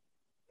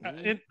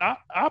 And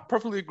I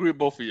perfectly agree with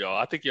both of y'all.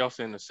 I think y'all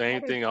saying the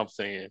same thing I'm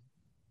saying.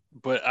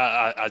 but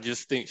I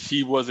just think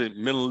she wasn't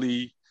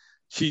mentally.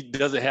 She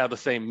doesn't have the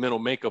same mental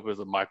makeup as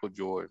a Michael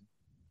Jordan,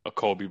 a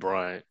Kobe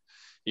Bryant,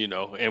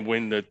 And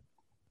when the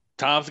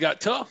times got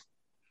tough,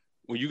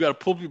 when you got to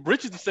pull your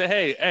britches to say,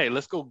 hey,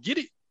 let's go get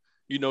it.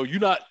 You're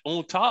not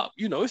on top.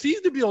 It's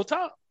easy to be on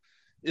top.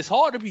 It's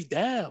hard to be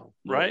down,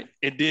 right?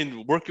 And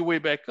then work your way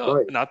back up.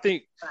 Right. And I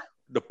think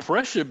the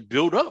pressure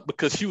built up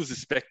because she was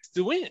expected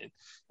to win.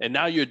 And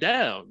now you're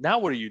down. Now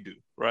what do you do,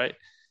 right?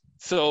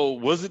 So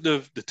was it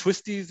the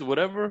twisties or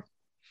whatever?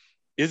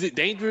 Is it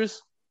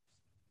dangerous?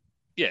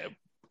 Yeah.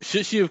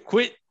 Should she have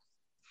quit?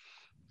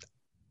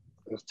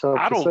 It's tough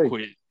I to don't say.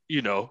 quit.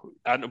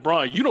 I know,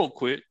 Brian, you don't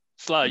quit.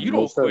 Sly, you No,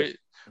 don't sir. quit.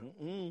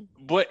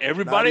 But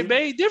everybody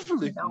made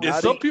differently. And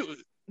some people.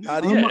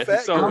 Not even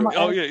fat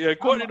girl.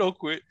 Courtney don't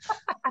quit.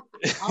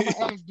 I'm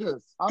gonna ask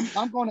this.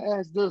 I'm gonna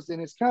ask this,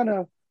 and it's kind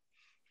of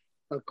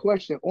a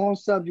question on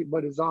subject,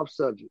 but it's off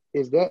subject.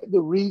 Is that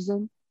the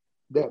reason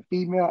that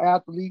female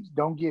athletes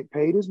don't get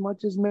paid as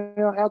much as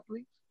male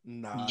athletes?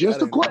 Nah,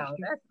 Just a question.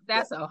 No,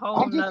 that's a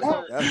whole I'm just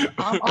nother. asking.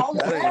 I'm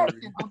only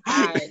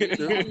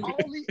asking.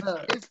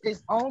 Look.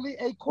 It's only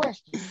a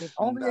question. It's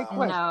only a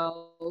question.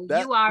 No,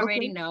 That- you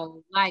already okay.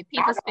 know. Like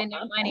people spend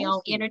their money on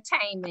asking.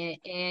 entertainment.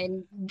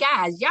 And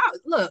guys, y'all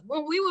look,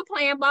 when we were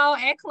playing ball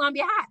at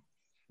Columbia High,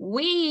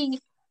 we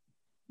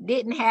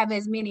didn't have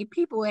as many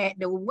people at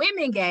the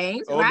women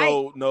games, Oh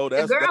right? no, The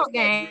that's girl not true.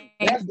 game.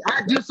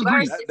 I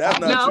disagree. Versus- That's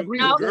not No, true.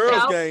 no, The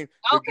girls no. game.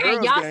 Okay,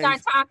 girls y'all game-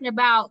 start talking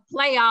about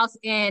playoffs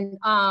and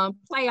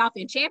playoff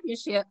and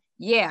championship.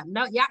 Yeah,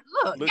 no, y'all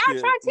look, y'all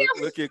trying to tell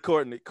me. Look at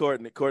Courtney. We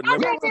Let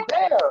me, was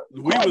there.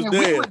 We was Courtney,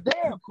 there. We was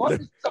there.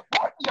 Courtney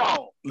support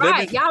y'all.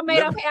 Right, y'all made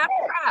up half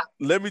the crowd.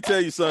 let me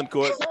tell you something,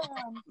 Courtney.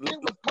 It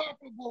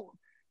was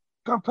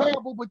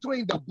comparable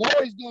between the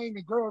boys' game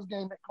and girls'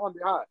 game at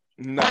Columbia High.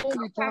 Nah,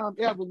 Only time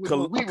ever was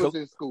Col- when we was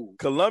in school.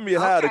 Columbia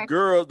High,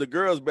 Okay. the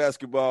girls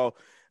basketball.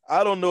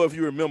 I don't know if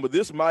you remember.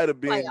 This might have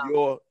been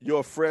Playoff.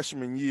 your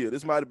freshman year.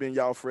 This might have been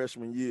y'all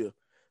freshman year.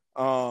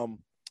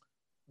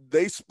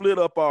 They split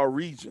up our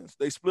regions.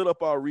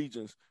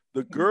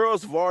 The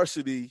girls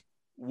varsity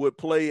would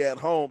play at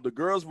home. The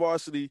girls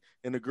varsity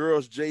and the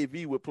girls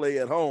JV would play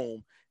at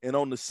home. And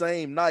on the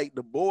same night,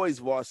 the boys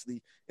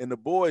varsity and the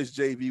boys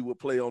JV would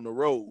play on the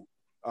road.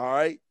 All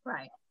right.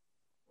 Right.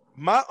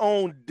 My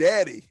own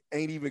daddy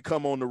ain't even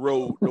come on the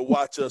road to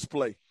watch us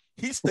play.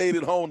 He stayed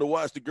at home to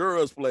watch the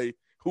girls play,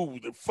 who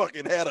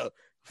fucking had a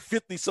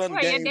 50-something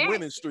Well, your game dad-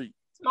 winning streak.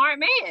 Smart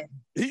man.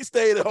 He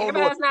stayed at home.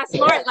 Everybody's not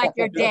smart like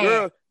your The dad.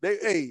 girl,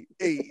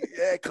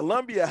 at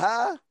Columbia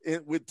High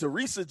and with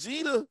Teresa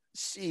Jeter,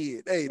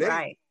 shit. Hey,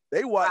 Right.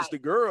 they watch Right. the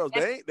girls.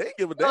 They ain't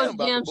give a Those damn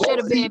about gyms the should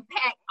have boys. been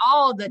packed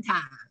all the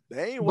time.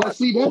 They ain't But watch.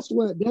 see, that's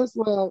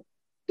why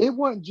it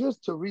wasn't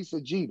just Teresa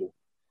Jeter.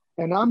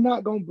 And I'm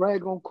not gonna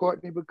brag on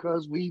Courtney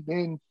because we've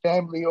been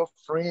family or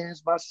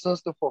friends, my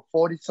sister, for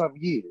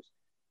 40-something years.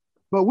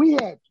 But we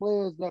had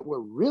players that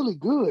were really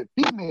good,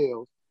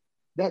 females,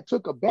 that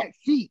took a back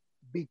seat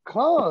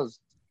because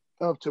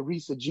of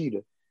Teresa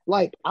Jeter.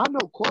 Like, I know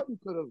Courtney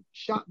could have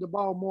shot the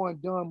ball more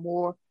and done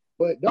more,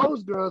 but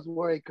those girls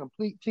were a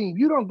complete team.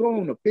 You don't go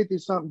on a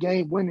 50-something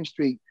game winning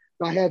streak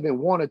by having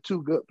one or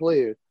two good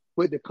players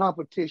with the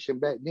competition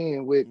back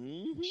then with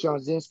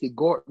Shanzinski,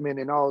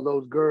 Gortman, and all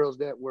those girls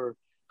that were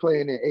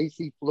playing in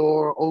AC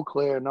Flora, Eau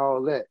Claire, and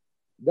all that.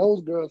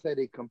 Those girls had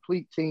a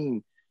complete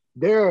team.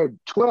 Their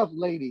 12th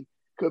lady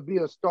could be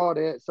a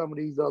starter at some of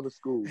these other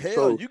schools. Hell,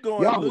 so you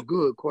going y'all look, were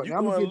good, Courtney. you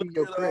I'm going gonna to give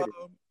you look your at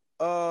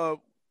credit.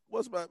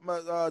 what's my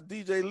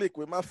DJ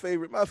Liquid, my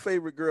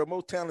favorite girl,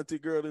 most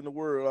talented girl in the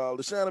world,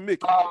 LaShana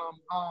Mickens.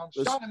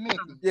 Shauna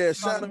Mickens. Yeah,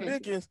 Shauna Shauna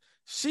Mickens.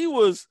 She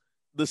was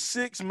the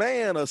sixth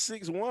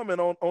woman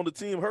on the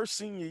team her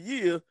senior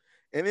year,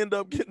 and ended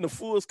up getting a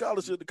full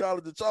scholarship to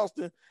College of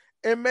Charleston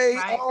and made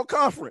Right. all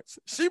conference.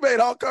 She made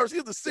all conference. She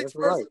was the sixth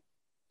That's person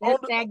right. on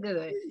That's the that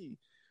good. team.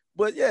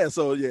 But yeah,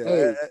 so yeah,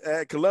 Hey.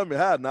 at Columbia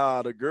High,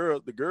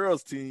 the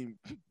girls team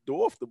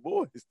dwarfed the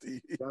boys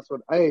team. That's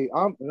what. Hey,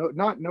 I'm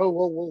not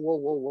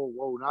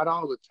whoa, not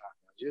all the time.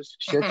 Just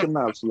shut your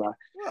mouth, Sly.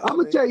 Well, I'm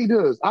gonna tell you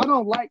this. I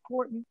don't like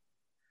Courtney,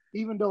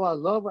 even though I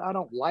love her. I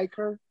don't like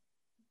her.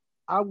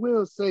 I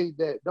will say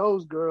that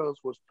those girls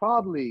was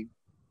probably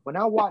when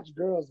I watch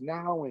girls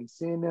now and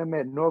seeing them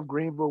at North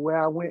Greenville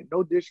where I went.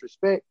 No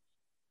disrespect,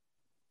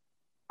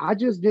 I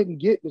just didn't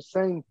get the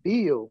same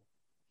feel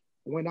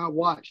when I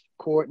watched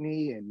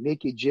Courtney and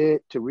Nikki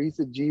Jett,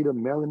 Teresa Jeter,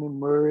 Melanie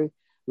Murray,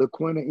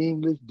 LaQuinta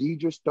English,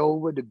 Deidre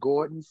Stover, the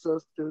Gordon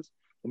sisters,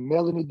 and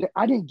Melanie.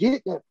 I didn't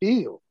get that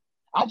feel.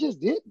 I just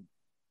didn't.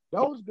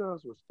 Those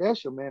girls were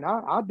special, man.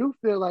 I do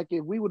feel like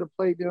if we would have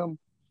played them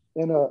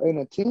in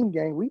a team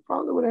game, we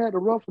probably would have had to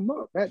rough them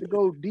up. Had to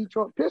go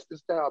Detroit Pistons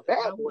style,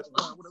 bad boys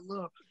style. Would have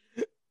loved.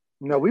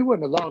 No, we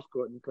wouldn't have lost,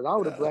 Courtney, because I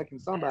would have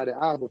blackened somebody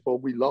out before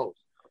we lost.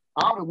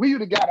 We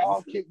would have got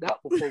all kicked out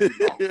before we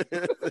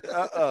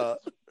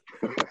lost.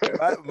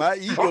 My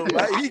ego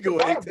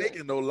ain't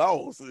taking no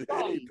loss.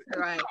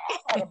 Right.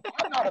 I'm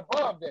not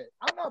above that.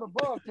 I'm not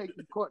above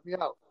taking Courtney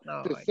out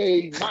Lord. to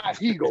save my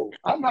ego.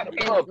 I'm not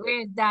above that.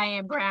 Where's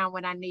Diane Brown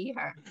when I need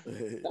her?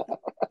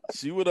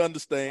 She would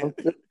understand.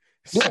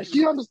 Yeah,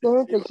 she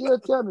understands because she'll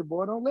tell me,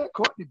 boy, don't let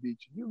Courtney beat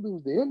you. You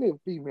lose to any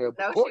female.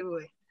 No,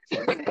 Courtney. she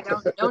would.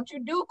 Don't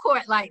you do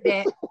court like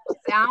that.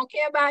 I don't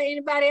care about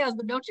anybody else,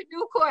 but don't you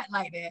do court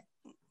like that.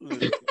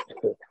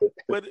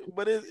 But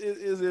it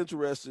is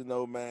interesting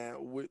though, man.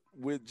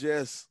 With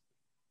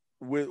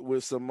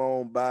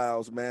Simone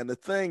Biles, man. The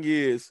thing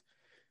is,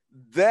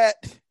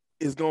 that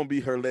is gonna be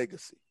her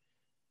legacy.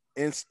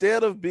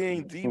 Instead of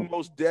being the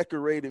most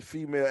decorated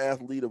female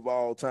athlete of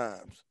all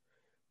times,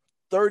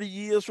 30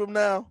 years from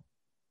now,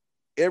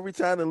 every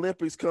time the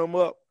Olympics come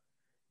up,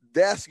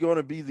 that's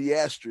gonna be the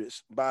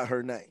asterisk by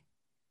her name.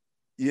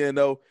 You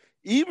know,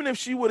 even if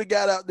she would have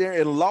got out there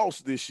and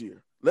lost this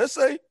year, let's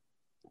say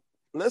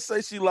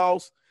she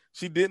lost,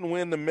 she didn't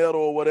win the medal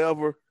or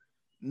whatever,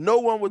 no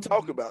one would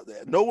talk about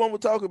that. No one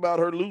would talk about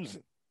her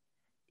losing.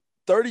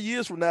 30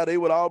 years from now, they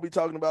would all be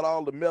talking about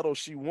all the medals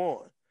she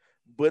won.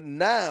 But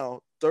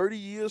now, 30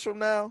 years from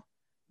now,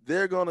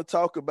 they're going to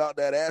talk about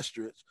that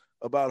asterisk,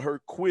 about her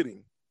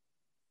quitting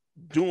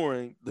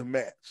during the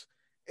match.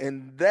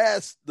 And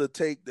that's the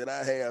take that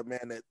I have,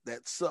 man,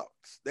 that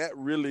sucks. It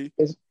really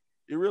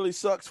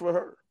sucks for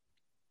her.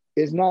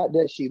 It's not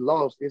that she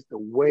lost, it's the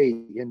way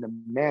and the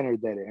manner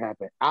that it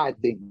happened. I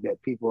think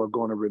that people are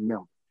going to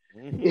remember.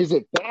 Mm-hmm. Is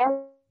it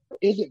fair?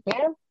 Is it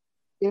fair?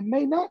 It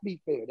may not be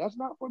fair. That's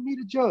not for me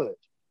to judge.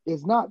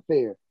 It's not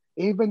fair.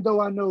 Even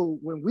though I know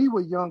when we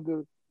were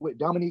younger with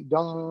Dominique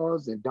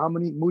Dawes and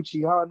Dominique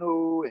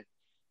Mucciano and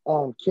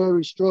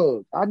Kerri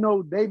Strug, I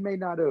know they may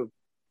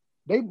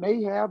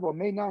have or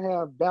may not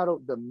have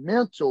battled the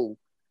mental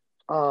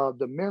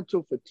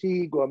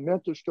fatigue or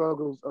mental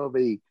struggles of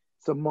a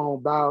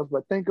Simone Biles,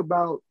 but think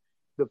about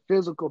the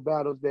physical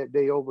battles that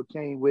they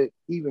overcame with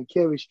even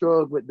Kerri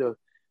Strug with the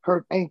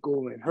hurt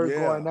ankle and her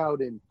going out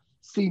and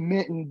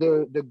cementing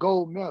the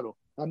gold medal.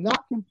 I'm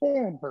not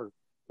comparing her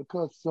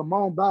because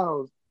Simone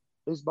Biles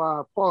is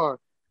by far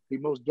the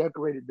most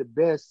decorated, the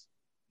best,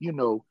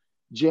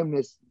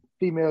 gymnast,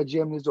 female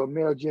gymnast or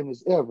male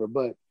gymnast ever.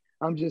 But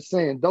I'm just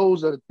saying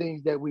those are the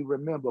things that we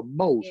remember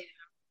most. Yeah.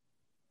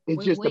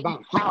 It's just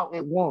about how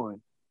it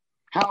won,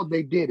 how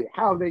they did it,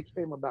 how they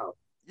came about.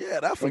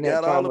 Yeah, I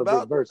forgot all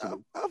about the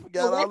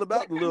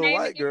little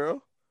white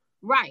girl.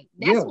 Right.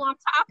 That's what I'm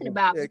talking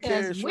about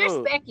because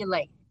we're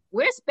speculating.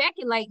 We're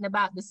speculating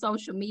about the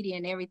social media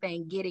and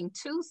everything getting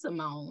to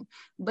Simone.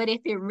 But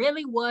if it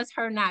really was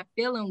her not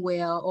feeling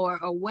well or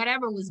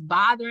whatever was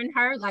bothering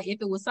her, like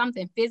if it was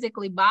something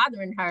physically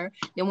bothering her,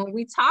 then when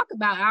we talk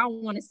about, I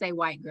don't want to say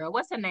white girl.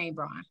 What's her name,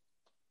 Brian?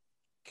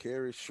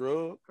 Kerri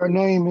Strug. Her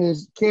name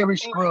is Kerri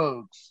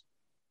Struggs.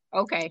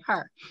 Okay,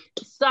 her.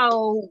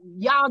 So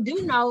y'all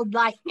do know,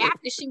 like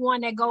after she won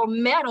that gold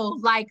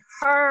medal, like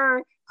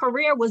her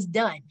career was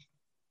done.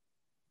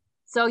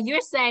 So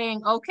you're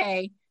saying,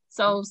 okay,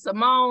 so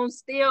Simone,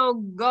 still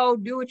go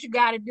do what you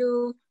got to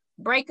do,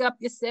 break up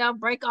yourself,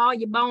 break all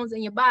your bones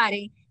in your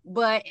body,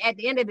 but at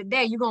the end of the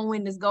day, you're going to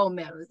win this gold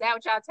medal. Is that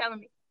what y'all telling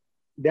me?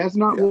 That's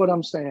not what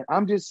I'm saying.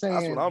 I'm just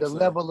saying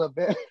level of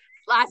it.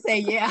 I say,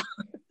 yeah.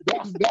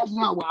 That's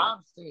not what I'm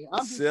saying.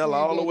 I'm just sell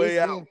all the way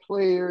out.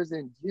 Players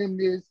and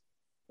gymnasts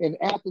and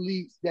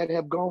athletes that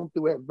have gone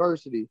through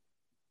adversity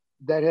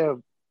that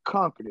have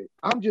conquered it.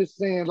 I'm just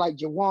saying, like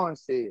Jawan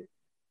said,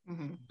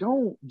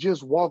 don't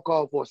just walk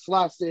off, or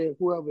Sly said,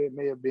 whoever it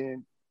may have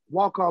been,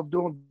 walk off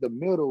during the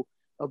middle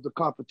of the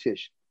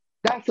competition.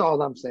 That's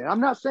all I'm saying. I'm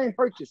not saying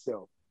hurt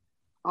yourself.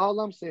 All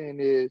I'm saying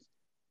is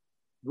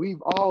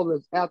we've all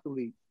as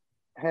athletes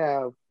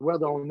have,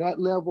 whether on that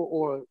level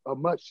or a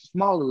much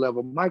smaller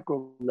level,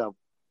 micro level,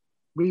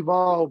 we've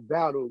all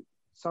battled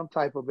some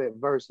type of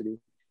adversity,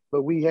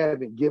 but we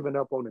haven't given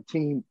up on the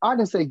team. I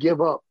didn't say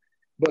give up,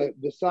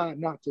 but decide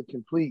not to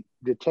complete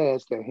the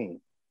task at hand.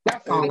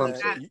 That's all I'm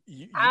saying.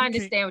 I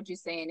understand what you're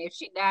saying. If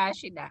she dies,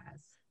 she dies.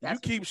 You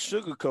keep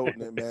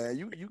sugarcoating it, man.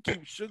 You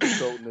keep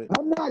sugarcoating it.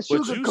 I'm not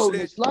sugarcoating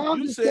it.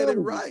 You said it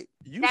right.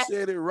 You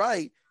said it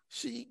right.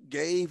 She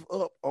gave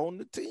up on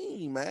the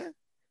team, man.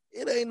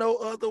 It ain't no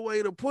other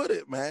way to put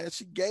it, man.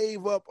 She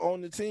gave up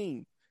on the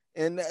team.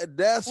 And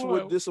that's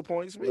what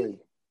disappoints me.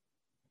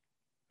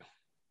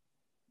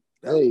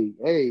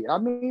 Hey, I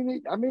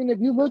mean, if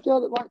you look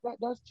at it like that,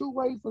 that's two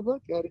ways to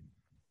look at it.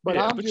 But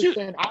I'm just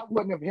saying I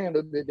wouldn't have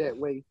handled it that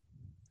way.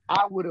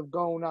 I would have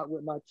gone out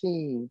with my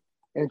team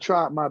and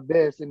tried my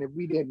best. And if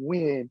we didn't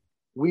win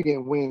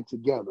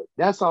together.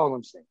 That's all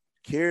I'm saying.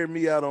 Carry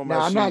me out on my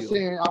shield. I'm not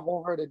saying I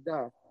want her to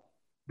die.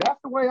 That's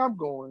the way I'm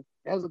going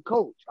as a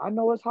coach. I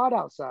know it's hot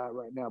outside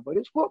right now, but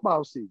it's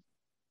football season.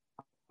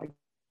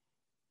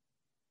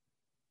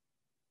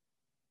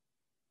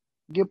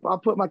 I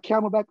put my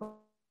camera back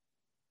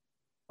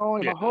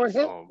on in my hard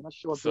hat.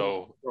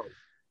 So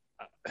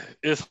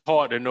it's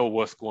hard to know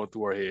what's going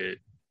through her head.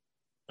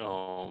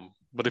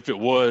 But if it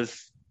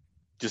was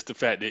just the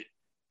fact that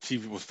she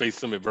was facing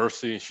some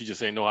adversity and she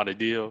just ain't know how to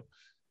deal,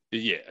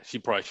 yeah, she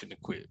probably shouldn't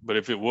have quit. But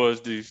if it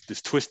was this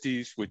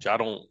twisties, which I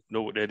don't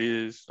know what that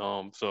is,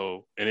 and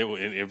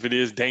if it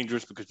is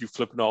dangerous because you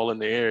flipping all in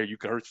the air, you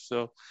can hurt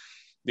yourself.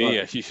 Then Right.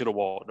 yeah, she should have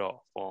walked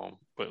off.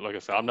 But like I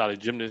said, I'm not a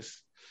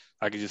gymnast.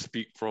 I can just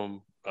speak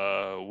from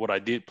what I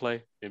did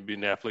play and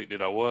being the athlete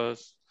that I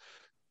was.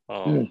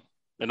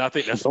 And I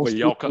think that's Don't where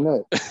y'all speak on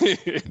come.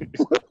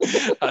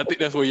 that. I think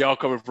that's where y'all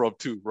coming from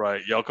too,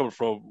 right? Y'all coming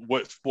from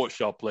what sports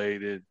y'all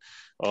played, and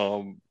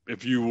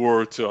if you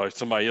were to, or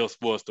somebody else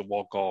was to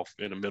walk off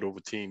in the middle of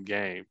a team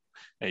game,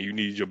 and you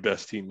need your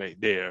best teammate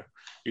there,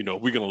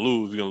 we're gonna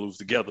lose. We're gonna lose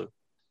together,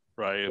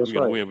 right? If That's we're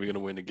gonna right. win, we're gonna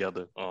win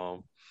together.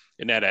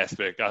 In that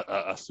aspect,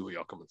 I see where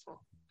y'all coming from.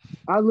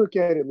 I look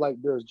at it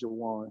like this,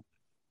 Jawan.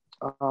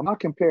 I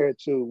compare it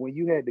to when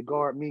you had to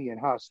guard me in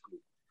high school.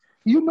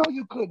 You know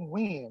you couldn't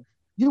win.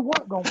 You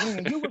weren't going to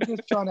win. You were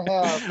just trying to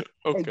have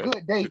a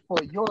good day for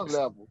your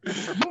level.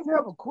 You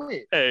never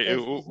quit. Hey, As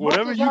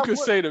whatever much as you I could would-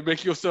 say to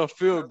make yourself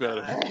feel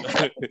better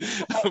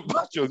As about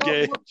much your as I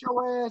game. whooped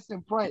your ass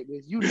in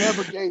practice, you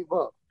never gave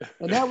up.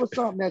 And that was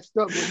something that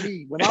stuck with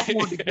me when I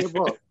wanted to give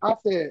up. I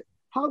said,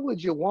 how did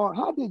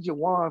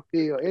Jawan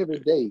feel every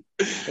day?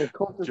 And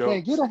Coach was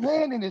saying, get a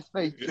hand in his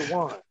face,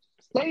 Jawan.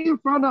 Stay in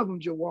front of him,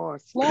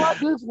 Jawan. Slide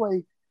this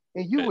way,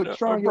 and you would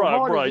try your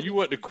hardest. Bro, you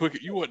weren't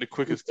the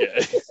quickest guy.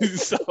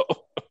 So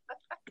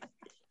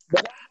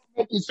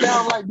Make it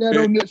sound like that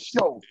on this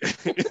show.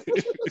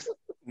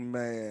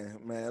 Man,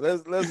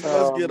 let's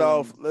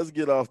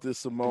get off this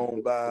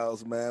Simone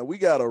Biles, man. We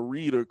got a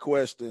reader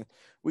question.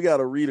 We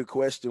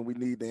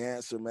need to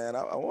answer, man.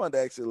 I wanted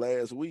to ask it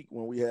last week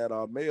when we had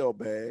our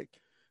mailbag,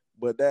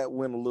 but that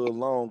went a little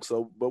long.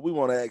 But we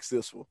want to ask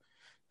this one.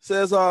 It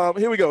says,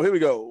 here we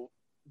go.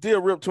 Dear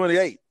Rip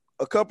 28,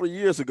 a couple of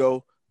years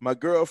ago, my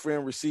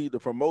girlfriend received a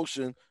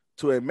promotion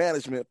to a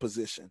management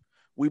position.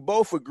 We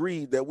both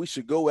agreed that we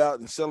should go out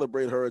and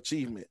celebrate her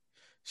achievement.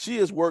 She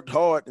has worked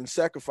hard and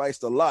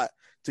sacrificed a lot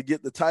to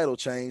get the title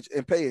change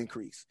and pay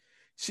increase.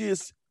 She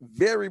is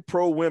very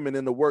pro-women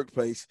in the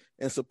workplace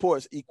and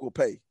supports equal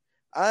pay.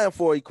 I am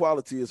for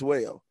equality as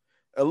well.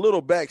 A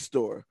little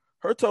backstory.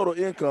 Her total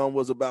income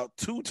was about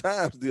 2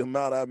 times the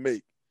amount I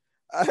make.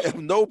 I have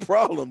no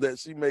problem that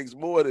she makes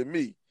more than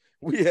me.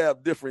 We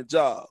have different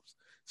jobs.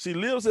 She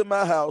lives in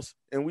my house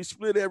and we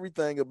split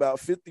everything about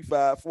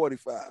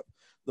 55-45.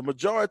 The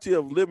majority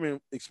of living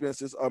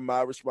expenses are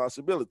my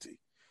responsibility.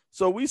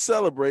 So we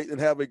celebrate and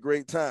have a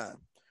great time.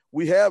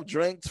 We have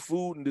drinks,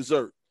 food, and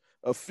dessert.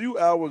 A few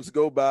hours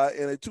go by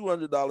and a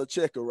 $200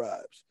 check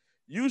arrives.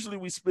 Usually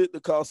we split the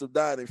cost of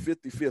dining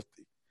 50-50.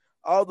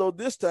 Although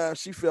this time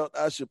she felt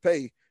I should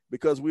pay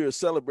because we are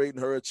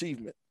celebrating her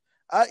achievement.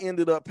 I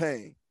ended up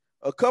paying.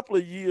 A couple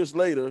of years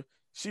later,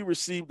 she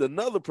received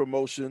another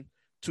promotion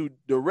to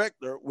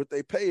director with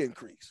a pay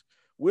increase.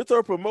 With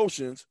her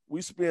promotions,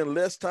 we spend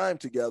less time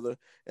together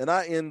and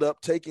I end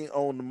up taking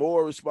on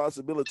more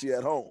responsibility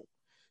at home.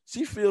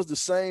 She feels the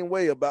same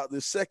way about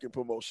this second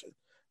promotion.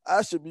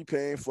 I should be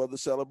paying for the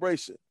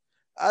celebration.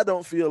 I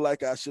don't feel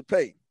like I should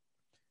pay.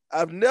 I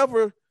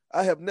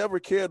have never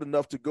cared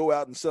enough to go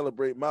out and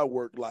celebrate my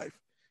work life.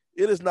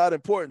 It is not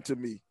important to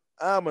me.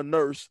 I'm a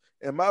nurse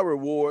and my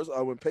rewards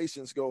are when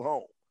patients go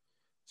home.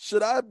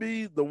 Should I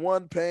be the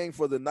one paying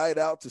for the night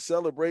out to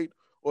celebrate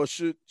or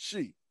should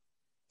she?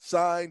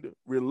 Signed,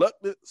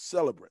 Reluctant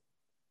Celebrant.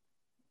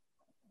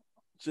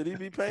 Should he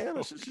be paying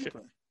or should she pay?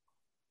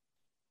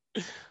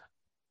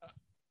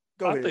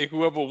 I think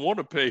whoever want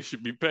to pay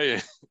should be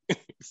paying.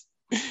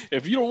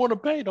 If you don't want to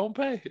pay, don't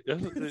pay.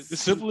 It's as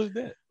simple as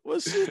that.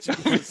 Well, shit,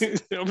 somebody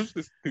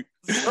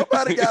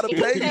got to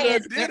pay.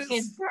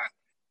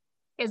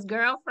 His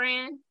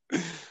girlfriend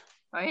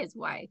or his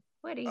wife?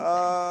 What do you say?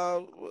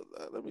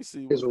 Let me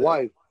see. His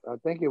wife. I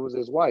think it was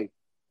his wife.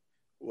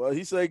 Well,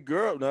 he say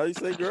girl. No, he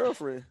say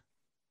girlfriend.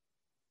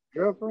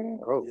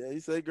 Girlfriend? Oh. Yeah,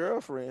 he say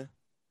girlfriend.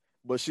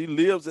 But she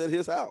lives at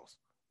his house.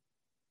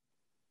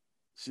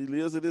 She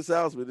lives at his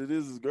house, but it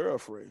is his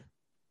girlfriend.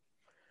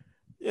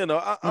 You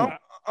know,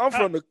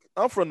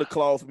 I'm from the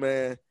cloth,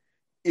 man.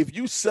 If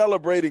you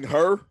celebrating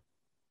her,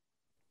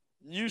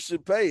 you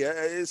should pay.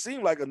 It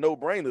seemed like a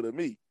no-brainer to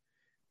me.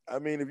 I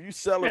mean, if you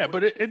celebrate, yeah,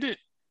 but it did.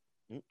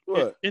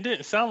 What? It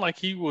didn't sound like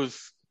he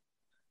was.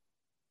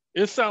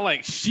 It sounded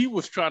like she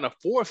was trying to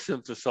force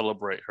him to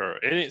celebrate her.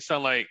 It didn't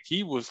sound like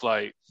he was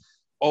like,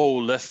 "Oh,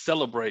 let's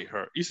celebrate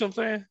her." You see what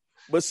I'm saying?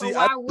 But see,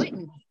 why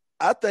wouldn't?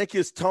 I think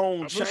his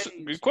tone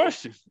changed. Good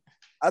question.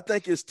 I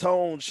think his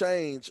tone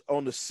changed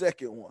on the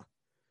second one.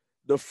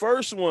 The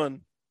first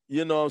one,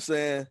 you know what I'm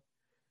saying?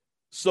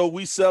 So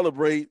we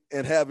celebrate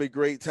and have a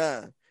great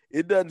time.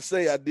 It doesn't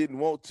say I didn't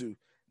want to.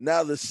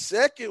 Now the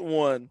second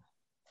one,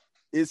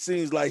 it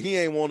seems like he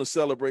ain't want to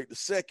celebrate the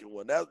second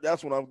one.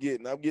 That's what I'm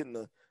getting. I'm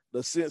getting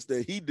the sense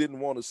that he didn't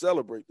want to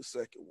celebrate the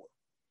second one.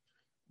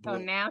 So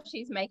now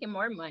she's making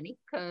more money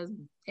because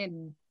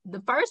in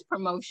the first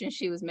promotion,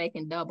 she was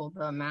making double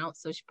the amount.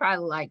 So she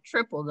probably like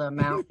triple the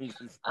amount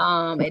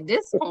at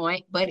this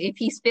point. But if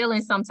he's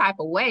feeling some type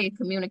of way,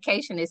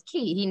 communication is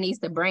key. He needs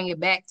to bring it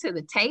back to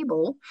the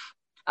table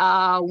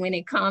when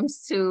it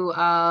comes to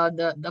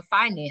the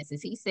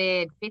finances. He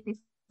said 55-45.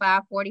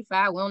 We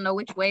don't know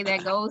which way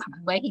that goes,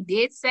 but he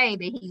did say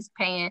that he's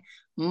paying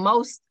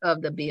most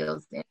of the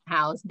bills in the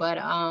house. But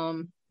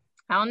I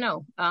don't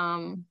know.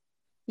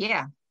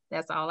 Yeah,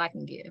 that's all I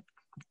can give.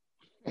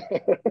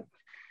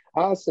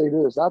 I'll say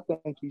this. I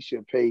think he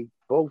should pay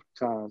both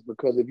times,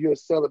 because if you're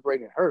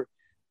celebrating her,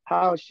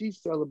 how is she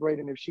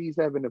celebrating if she's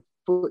having to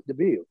foot the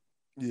bill?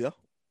 Yeah,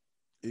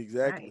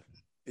 exactly. Right.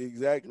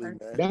 Exactly, man.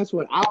 That's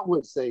what I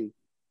would say.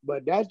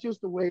 But that's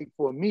just the way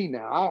for me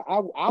now.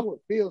 I would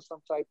feel some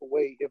type of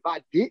way if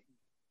I didn't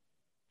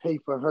pay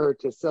for her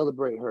to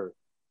celebrate her.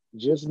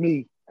 Just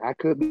me. I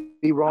could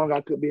be wrong.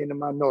 I could be in the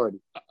minority.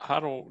 I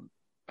don't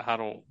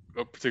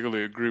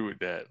particularly agree with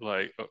that.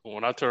 Like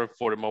when I turned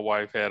 40, my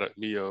wife had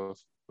me a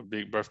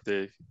big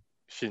birthday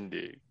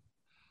shindig.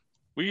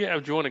 We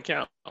have joint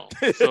account,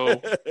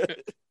 so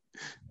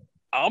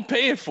I'm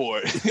paying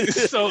for it.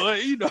 So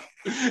you know,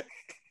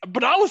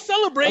 but I was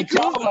celebrating.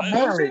 No,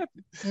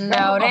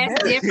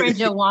 that's different,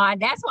 Jawan.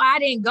 That's why I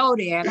didn't go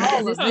there.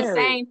 Because it's the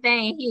same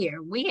thing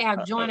here. We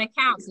have joint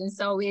accounts, and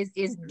so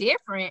it's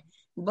different.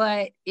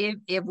 But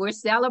if we're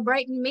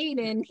celebrating me,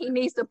 then he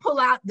needs to pull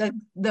out the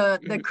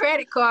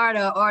credit card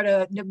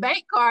or the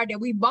bank card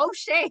that we both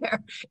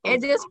share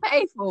and just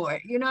pay for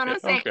it. You know what I'm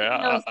saying? Okay,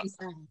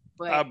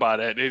 I buy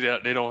that.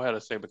 They don't have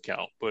the same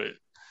account, but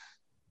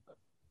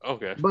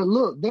okay. But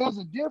look, there's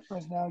a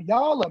difference now.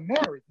 Y'all are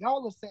married.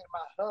 Y'all are saying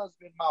my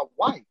husband, my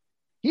wife.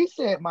 He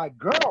said my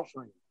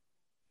girlfriend.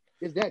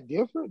 Is that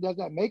different? Does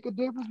that make a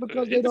difference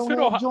because they don't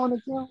have joint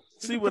accounts?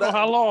 See what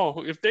how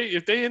long? If they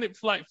in it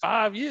for like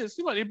 5 years,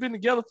 seems like they've been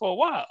together for a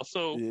while.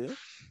 So yeah.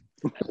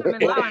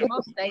 What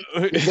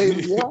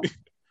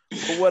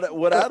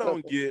I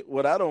don't get,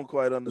 what I don't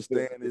quite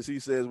understand is he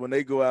says when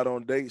they go out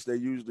on dates, they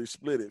usually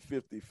split it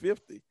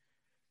 50-50.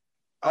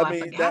 I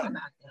mean,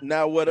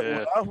 now what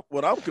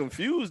I'm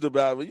confused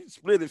about, when you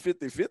split it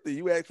 50-50,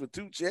 you ask for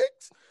 2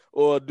 checks,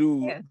 or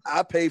do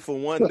I pay for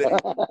one day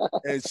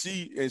and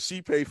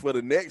she pay for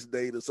the next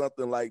date or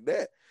something like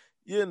that?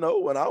 You know,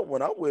 when I'm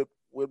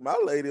with my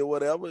lady or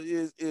whatever,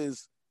 is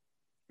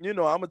you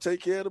know, I'm gonna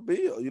take care of the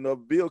bill. You know, if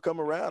bill come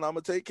around, I'm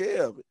gonna take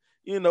care of it.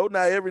 You know,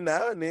 now every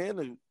now and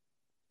then,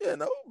 you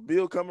know,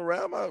 bill come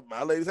around,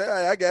 my lady say,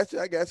 hey, I got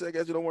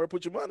you. Don't worry,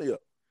 put your money up.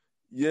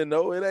 You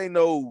know, it ain't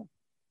no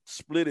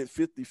split it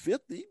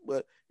 50-50,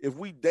 but if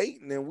we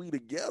dating and we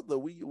together,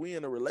 we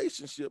in a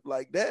relationship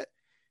like that,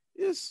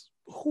 it's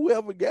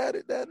whoever got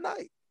it that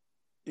night.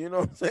 You know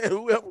what I'm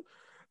saying?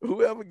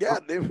 Whoever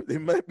got it, they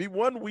might be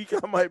 1 week,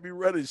 I might be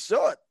running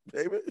short,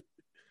 baby.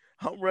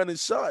 I'm running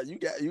short. You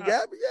got me?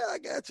 Yeah, I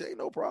got you. Ain't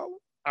no problem.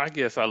 I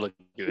guess I look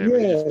at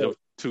everything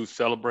to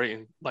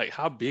celebrating. Like,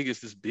 how big is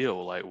this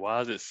bill? Like,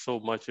 why is it so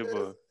much of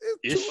a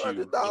issue?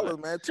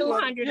 $200, man.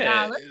 $200.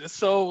 Yeah.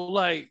 So,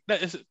 like,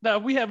 now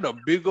we having a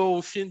big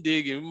old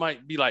shindig, and it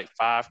might be like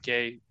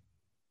 $5K,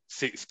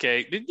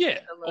 $6K. Then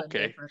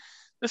okay, different.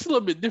 That's a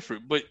little bit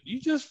different. But you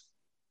just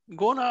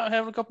going out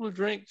having a couple of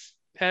drinks,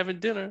 having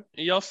dinner,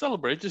 and y'all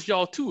celebrate. It's just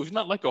y'all two. It's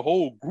not like a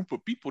whole group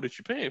of people that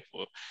you're paying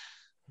for.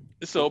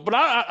 So, but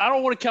I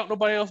don't want to count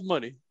nobody else's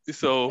money.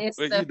 So it's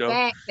the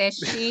fact that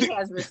she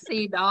has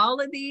received all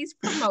of these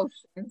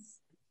promotions,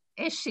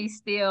 and she's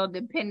still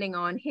depending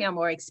on him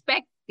or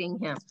expecting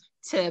him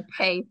to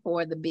pay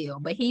for the bill.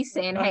 But he's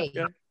saying, "Hey,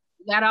 you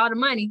got all the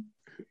money,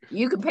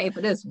 you can pay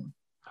for this one."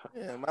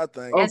 Yeah, my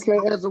thing. Okay,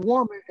 as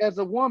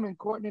a woman,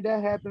 Courtney,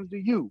 that happens to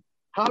you.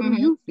 How do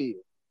you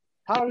feel?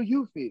 How do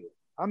you feel?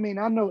 I mean,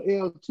 I know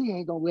LT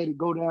ain't gonna let it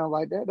go down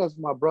like that. That's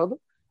my brother.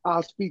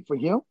 I'll speak for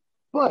him.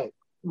 But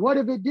what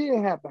if it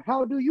did happen?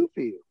 How do you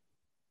feel?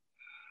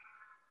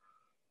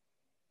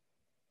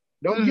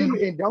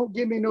 Don't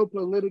give me no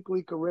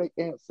politically correct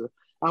answer.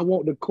 I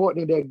want the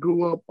Courtney that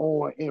grew up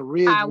in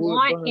Ridgewood.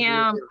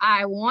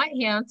 I want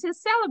him to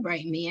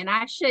celebrate me, and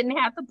I shouldn't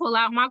have to pull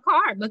out my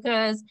card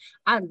because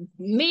I'm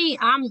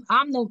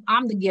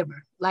the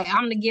giver. Like,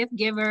 I'm the gift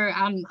giver.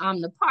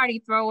 I'm the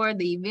party thrower,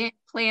 the event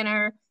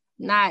planner.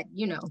 Not,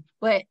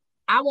 but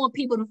I want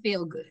people to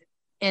feel good,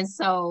 and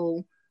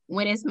so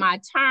when it's my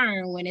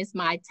turn, when it's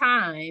my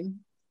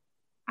time,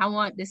 I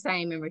want the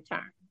same in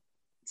return.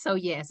 So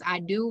yes, I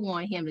do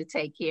want him to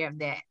take care of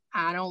that.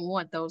 I don't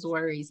want those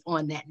worries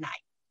on that night.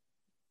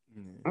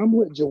 I'm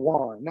with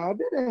Jawan. Now, if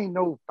it ain't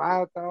no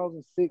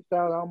 $5,000,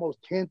 $6,000, almost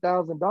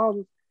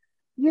 $10,000,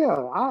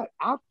 yeah,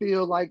 I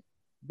feel like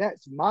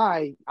that's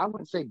I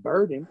wouldn't say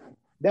burden.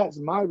 That's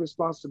my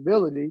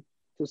responsibility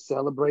to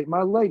celebrate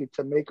my lady,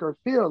 to make her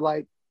feel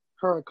like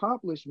her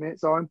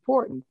accomplishments are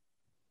important.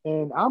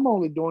 And I'm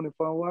only doing it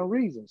for one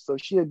reason. So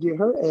she'll get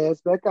her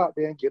ass back out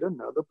there and get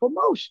another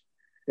promotion.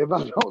 If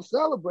I don't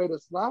celebrate her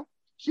slot,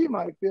 she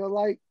might feel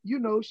like,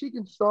 she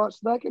can start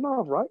slacking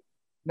off, right?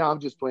 No, I'm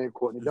just playing,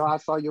 Courtney. No, I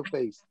saw your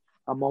face.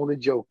 I'm only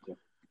joking.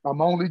 I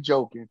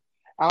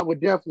would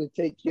definitely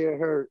take care of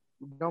her,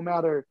 no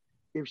matter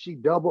if she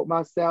doubled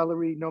my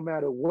salary, no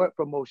matter what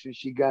promotion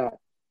she got,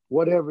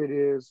 whatever it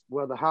is,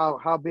 whether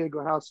how big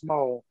or how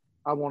small,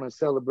 I want to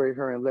celebrate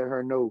her and let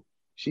her know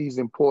she's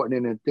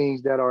important, and the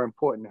things that are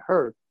important to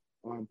her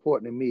are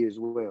important to me as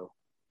well.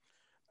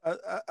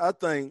 I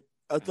think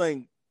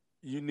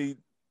you need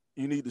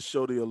to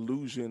show the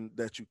illusion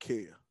that you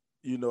care.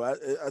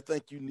 I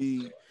think you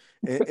need,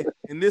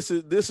 and this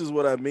is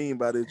what I mean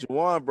by this.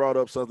 Juwan brought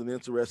up something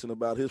interesting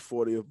about his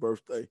 40th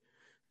birthday.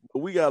 But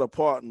we got a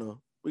partner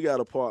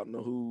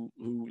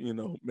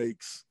who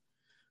makes,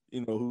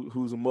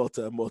 who's a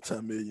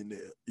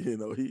multi-millionaire.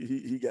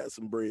 He got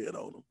some bread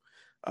on him.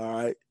 All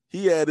right.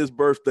 He had his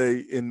birthday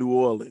in New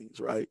Orleans,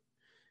 right?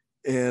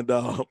 And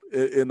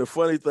the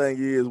funny thing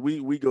is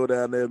we go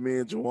down there, me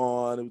and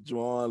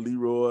Juwan,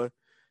 Leroy,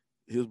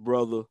 his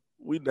brother,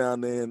 we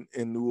down there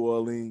in New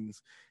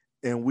Orleans,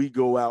 and we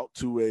go out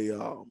to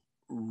a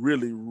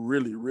really,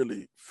 really,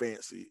 really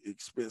fancy,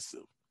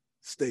 expensive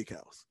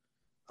steakhouse.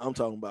 I'm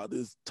talking about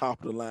this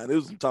top of the line. This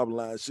was some top of the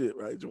line shit,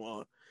 right,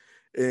 Juwan?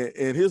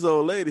 And his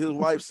old lady, his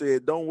wife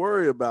said, "Don't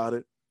worry about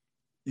it.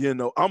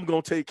 I'm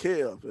gonna take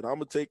care of it. I'm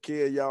gonna take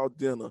care of y'all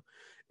dinner."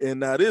 And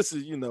now this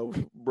is,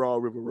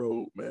 Broad River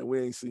Road, man. We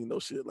ain't seen no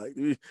shit like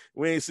this.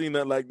 We ain't seen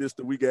nothing like this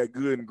that we got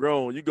good and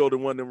grown. You go to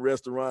one of them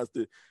restaurants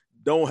that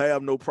don't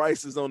have no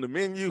prices on the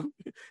menu.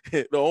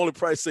 The only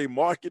price say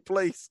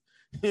marketplace.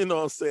 You know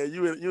what I'm saying?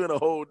 You in a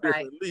whole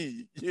different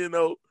league,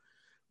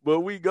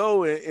 But we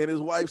go and his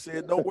wife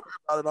said, "Don't worry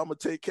about it. I'm gonna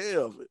take care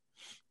of it."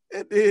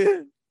 And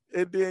then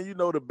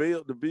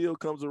the bill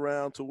comes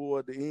around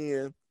toward the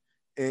end,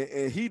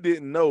 and he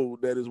didn't know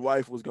that his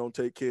wife was gonna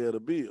take care of the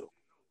bill.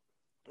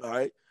 All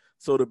right.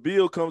 So the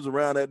bill comes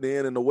around at the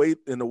end, and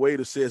the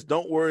waiter says,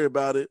 "Don't worry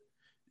about it.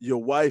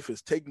 Your wife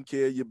is taking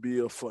care of your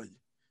bill for you."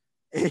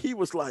 And he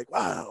was like,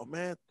 "Wow,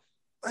 man,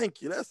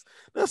 thank you. That's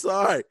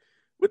all right."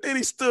 But then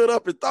he stood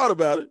up and thought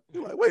about it.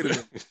 He's like, "Wait a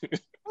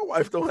minute. My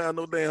wife don't have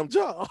no damn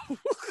job."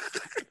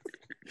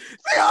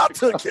 They all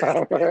took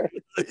care of it.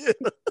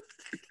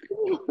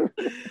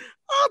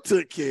 I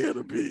took care of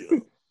the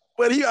bill.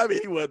 But he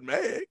wasn't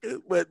mad.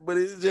 But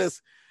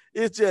it's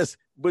just,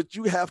 but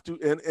you have to,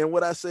 and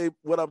what I'm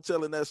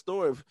telling that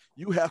story,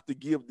 you have to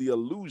give the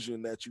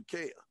illusion that you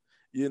care.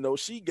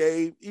 She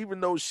gave, even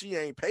though she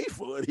ain't paid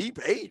for it, he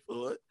paid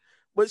for it,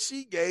 but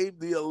she gave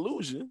the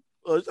illusion.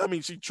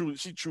 She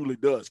truly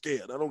does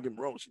care. Now, don't get me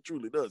wrong, she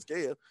truly does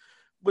care,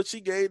 but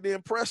she gave the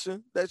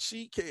impression that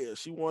she cares.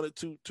 She wanted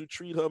to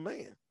treat her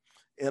man.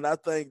 And I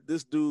think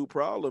this dude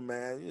problem,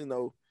 man,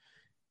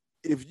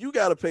 if you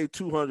got to pay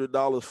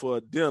 $200 for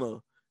a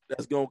dinner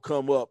that's going to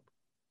come up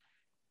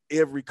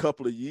every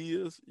couple of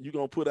years, you're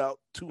going to put out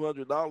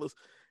 $200.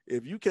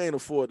 If you can't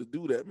afford to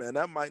do that, man,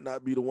 that might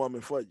not be the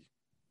woman for you.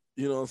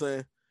 You know what I'm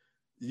saying?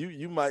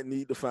 You might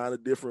need to find a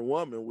different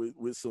woman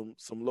with some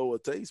lower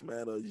taste,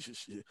 man. Or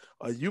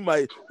you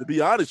might, to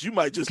be honest, you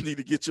might just need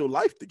to get your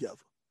life together.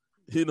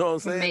 You know what I'm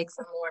saying? Make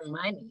some more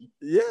money.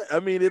 Yeah,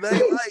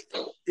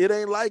 it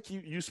ain't like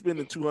you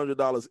spending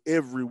 $200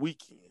 every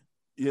weekend.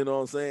 You know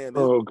what I'm saying?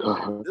 Oh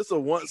God! This a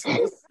once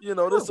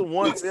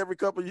every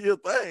couple of year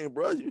thing,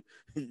 bro.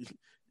 You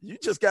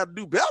just got to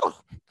do better.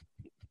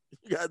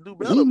 You got to do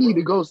better. He need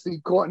to go see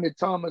Courtney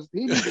Thomas.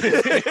 He need to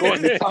go see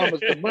Courtney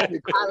Thomas, the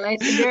money. I'll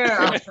let you,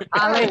 girl.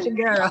 I'll let you,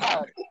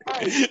 girl.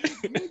 You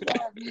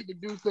guys need to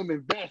do some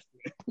investment.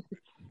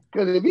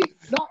 Because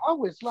I'm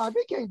with Slime.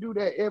 He can't do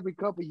that every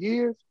couple of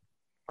years.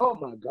 Oh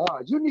my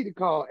God! You need to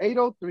call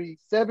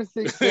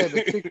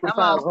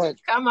 803-767-6500.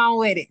 Come on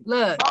with it.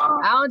 Look,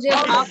 I don't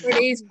just offer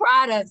these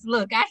products.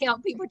 Look, I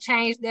help people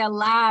change their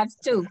lives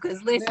too.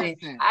 Because listen,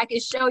 I can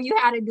show you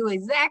how to do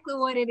exactly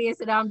what it is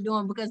that I'm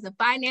doing. Because the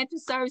financial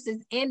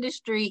services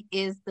industry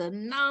is the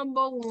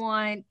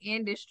 #1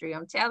 industry.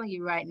 I'm telling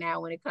you right now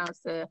when it comes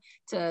to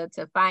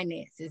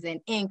finances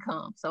and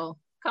income. So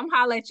come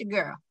holler at your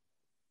girl,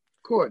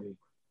 Courtney.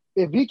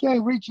 If he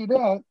can't reach you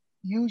there,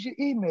 use your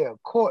email,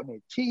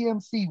 Courtney,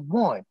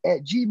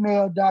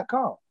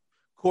 tmc1@gmail.com.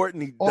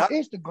 Courtney. Or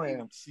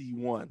Instagram.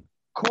 TMC1.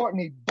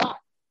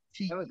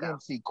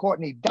 Courtney.tmc.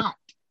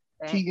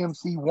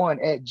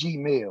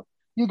 Courtney.tmc1@gmail.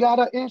 You got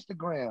an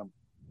Instagram.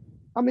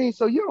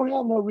 So you don't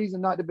have no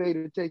reason not to be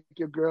able to take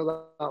your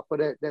girl out for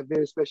that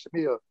very special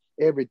meal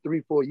every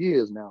 3-4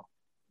 years now.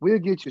 We'll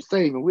get you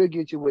saving. We'll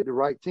get you with the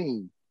right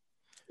team.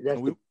 That's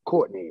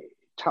Courtney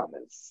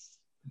Thomas.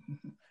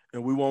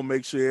 And we want to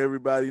make sure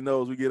everybody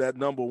knows we get that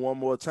number one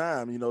more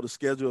time. To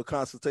schedule a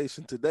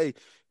consultation today,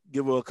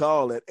 give her a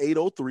call at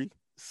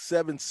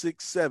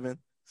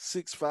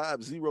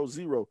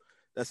 803-767-6500.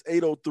 That's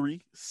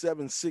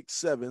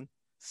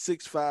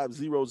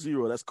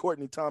 803-767-6500. That's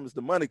Courtney Thomas,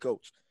 the money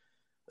coach.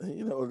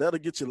 That'll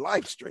get your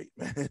life straight,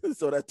 man.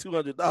 So that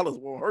 $200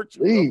 won't hurt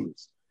you.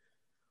 Please.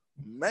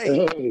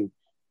 Man.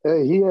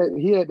 Hey, he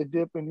had to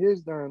dip in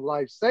his darn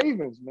life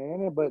savings,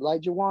 man. But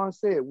like Juwan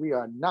said, we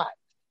are not.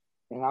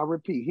 And I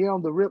repeat, here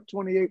on the RIP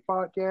 28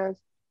 podcast,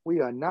 we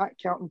are not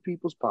counting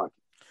people's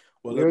pockets.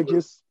 We're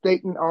just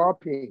stating our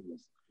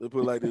opinions. Let's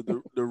put it like this.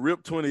 The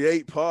RIP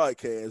 28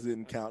 podcast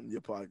isn't counting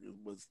your pockets,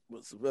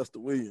 but Sylvester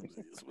Williams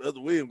is. Sylvester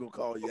Williams going to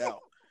call you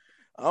out.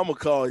 I'm going to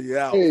call you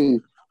out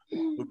for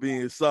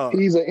being sorry.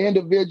 He's an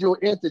individual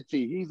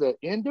entity.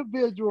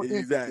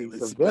 Exactly.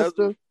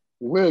 Sylvester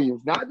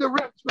Williams, not the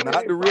Rip 28.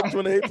 Not the Rip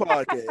 28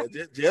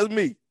 podcast.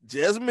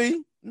 Just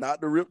me. Not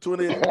the Rip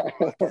 28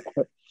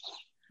 podcast.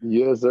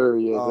 Yes, sir.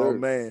 Yes, Oh, sir.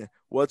 man.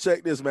 Well,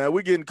 check this, man.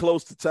 We're getting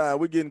close to time.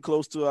 We're getting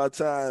close to our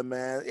time,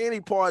 man. Any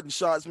parting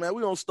shots, man?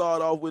 We're going to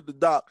start off with the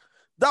Doc.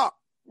 Doc,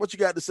 what you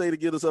got to say to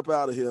get us up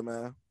out of here,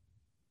 man?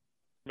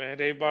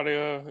 Man,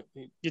 everybody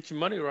get your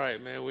money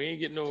right, man. We ain't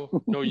getting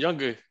no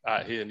younger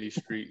out here in these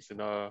streets. And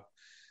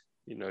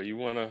you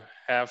want to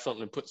have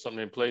something, put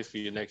something in place for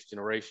your next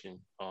generation.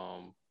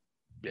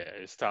 Yeah,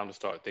 it's time to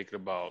start thinking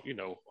about,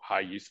 how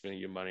you spend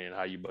your money and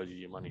how you budget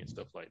your money and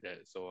stuff like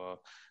that. So,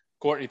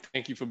 Courtney,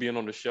 thank you for being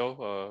on the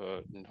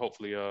show. And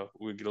hopefully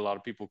we'll get a lot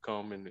of people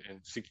come and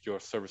seek your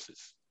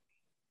services.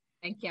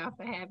 Thank y'all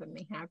for having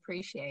me. I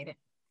appreciate it.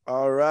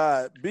 All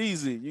right.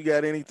 Beezy, you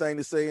got anything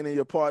to say in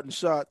your parting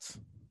shots?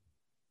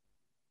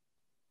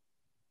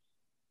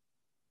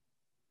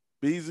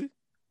 Beezy?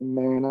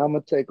 Man, I'm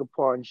going to take a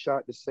parting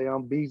shot to say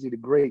I'm Beezy the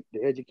Great,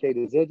 the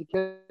educator's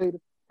educator,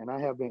 and I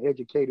have been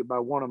educated by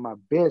one of my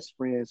best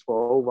friends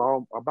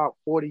for about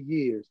 40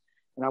 years.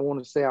 And I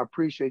want to say I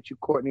appreciate you,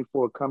 Courtney,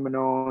 for coming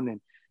on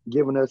and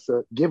giving us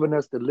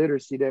the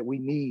literacy that we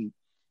need.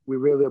 We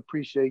really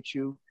appreciate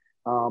you.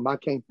 I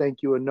can't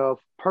thank you enough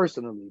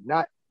personally,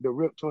 not the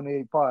Rip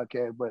 28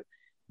 podcast, but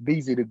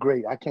Beezy the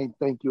Great. I can't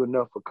thank you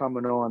enough for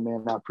coming on,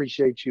 man. I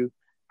appreciate you.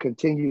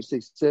 Continued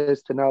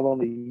success to not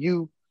only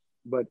you,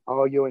 but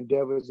all your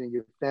endeavors and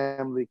your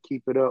family.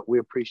 Keep it up. We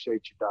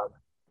appreciate you, darling.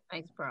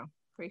 Thanks, bro.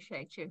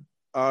 Appreciate you.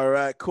 All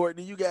right,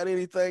 Courtney, you got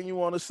anything you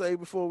want to say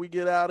before we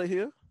get out of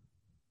here?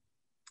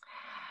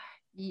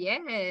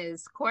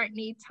 Yes,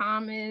 Courtney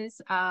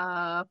Thomas,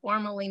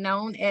 formerly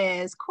known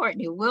as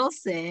Courtney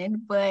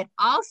Wilson, but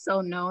also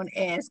known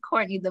as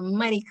Courtney the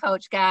Money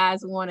Coach.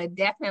 Guys, want to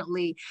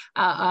definitely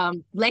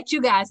let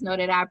you guys know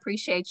that I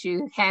appreciate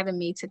you having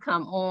me to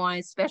come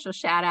on. Special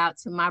shout out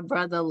to my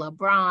brother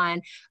LeBron.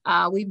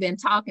 We've been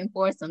talking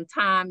for some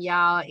time,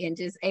 y'all, and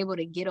just able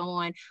to get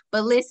on.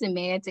 But listen,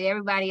 man, to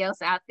everybody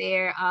else out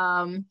there,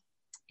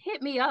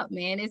 hit me up,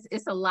 man.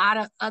 It's a lot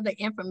of other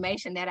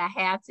information that I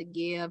have to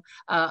give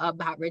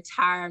about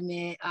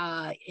retirement,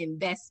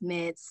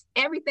 investments,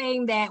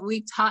 everything that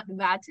we talked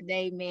about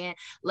today, man.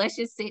 Let's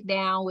just sit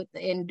down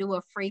and do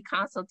a free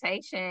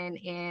consultation,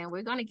 and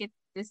we're gonna get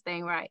this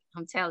thing right.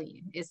 I'm telling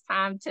you, it's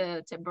time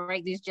to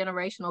break these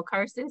generational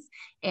curses,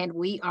 and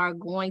we are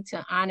going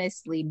to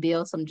honestly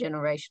build some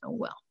generational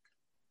wealth.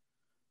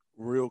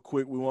 Real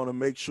quick, we want to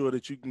make sure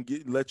that you can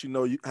let you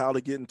know how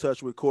to get in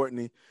touch with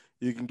Courtney.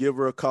 You can give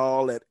her a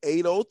call at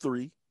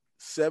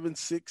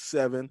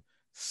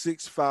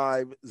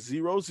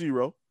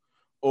 803-767-6500.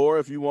 Or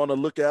if you want to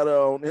look at her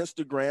on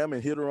Instagram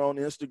and hit her on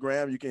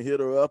Instagram, you can hit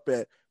her up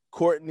at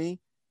Courtney.tmc.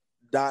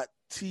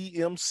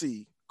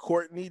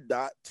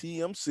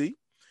 Courtney.tmc.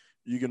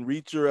 You can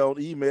reach her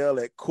on email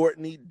at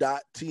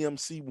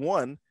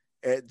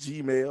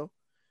Courtney.tmc1@gmail.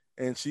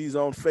 And she's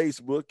on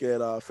Facebook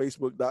at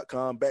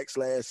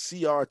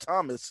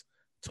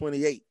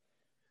facebook.com/CRThomas28.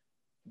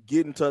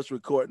 Get in touch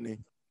with Courtney,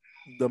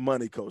 the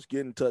Money Coach.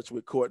 Get in touch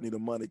with Courtney, the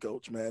Money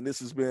Coach, man.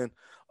 This has been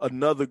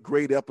another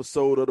great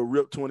episode of the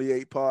Rip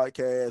 28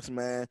 podcast,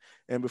 man.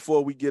 And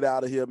before we get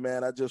out of here,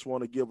 man, I just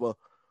want to give a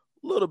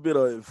little bit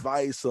of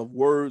advice, of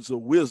words of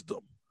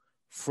wisdom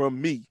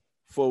from me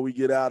before we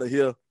get out of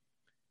here.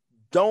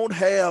 Don't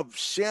have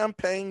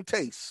champagne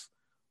taste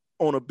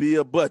on a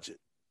beer budget.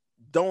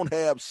 Don't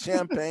have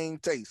champagne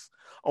taste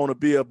on a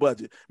beer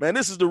budget. Man,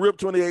 this is the Rip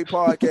 28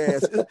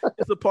 podcast.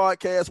 It's a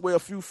podcast where a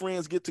few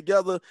friends get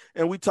together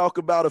and we talk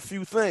about a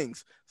few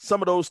things.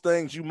 Some of those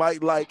things you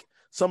might like,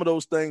 some of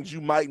those things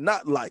you might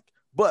not like,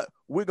 but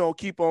we're going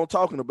to keep on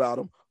talking about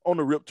them on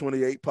the Rip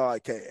 28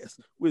 podcast.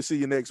 We'll see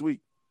you next week.